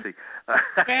delicacy.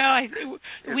 Well,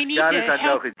 we need God to is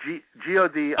Anochi.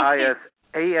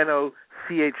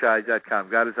 GODISANOCHI.com.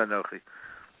 God is Anochi.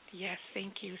 Yes,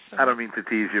 thank you. So I don't mean to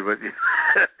tease you, but I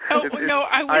have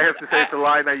to say it's a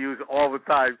line I use all the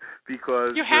time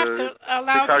because you have to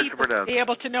allow people to be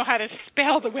able to know how to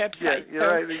spell the website. Yeah, you're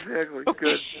right, exactly. Okay.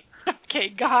 Good. Okay,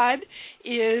 God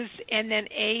is, and then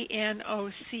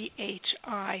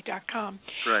ANOCHI.com.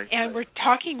 Right. And we're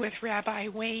talking with Rabbi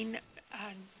Wayne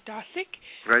Dosick.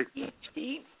 Right. And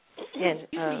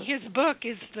his book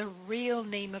is The Real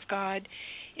Name of God,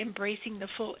 Embracing the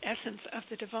Full Essence of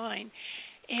the Divine.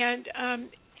 And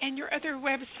your other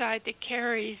website that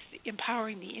carries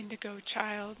Empowering the Indigo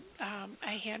Child, a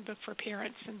handbook for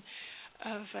parents and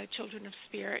of children of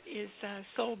spirit, is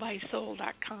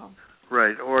soulbysoul.com.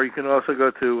 Right, or you can also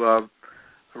go to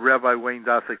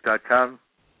RabbiWayneDosick.com,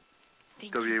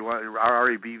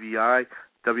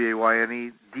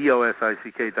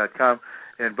 RabbiWayneDosick.com,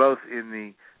 and both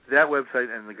in that website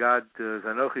and the God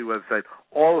Zanochi website,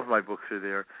 all of my books are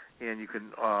there, and you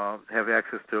can have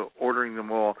access to ordering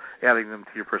them all, adding them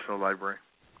to your personal library.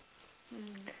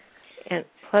 And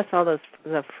plus all the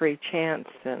free chants,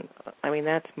 and I mean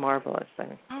that's marvelous.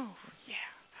 Oh, yeah.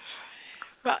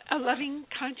 Well, a loving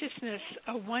consciousness,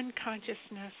 a one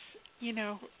consciousness.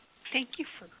 Thank you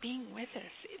for being with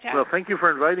us. Well, thank you for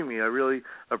inviting me. I really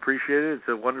appreciate it. It's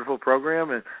a wonderful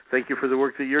program, and thank you for the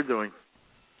work that you're doing.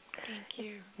 Thank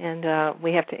you. And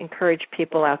we have to encourage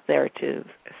people out there to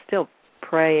still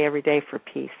pray every day for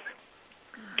peace.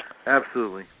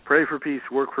 Absolutely. Pray for peace,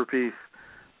 work for peace,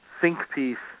 think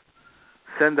peace,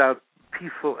 send out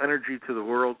peaceful energy to the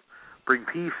world, bring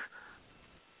peace.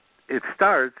 It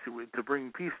starts to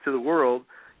bring peace to the world.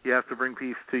 You have to bring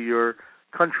peace to your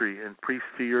country and peace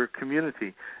to your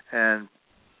community and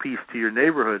peace to your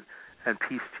neighborhood and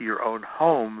peace to your own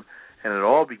home. And it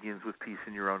all begins with peace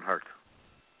in your own heart.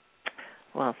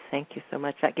 Well, thank you so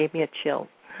much. That gave me a chill.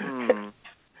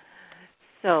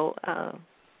 So,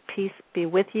 peace be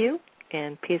with you,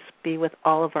 and peace be with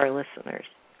all of our listeners.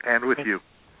 And with you.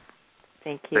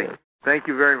 Thank you. Thank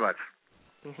you very much.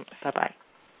 Bye-bye.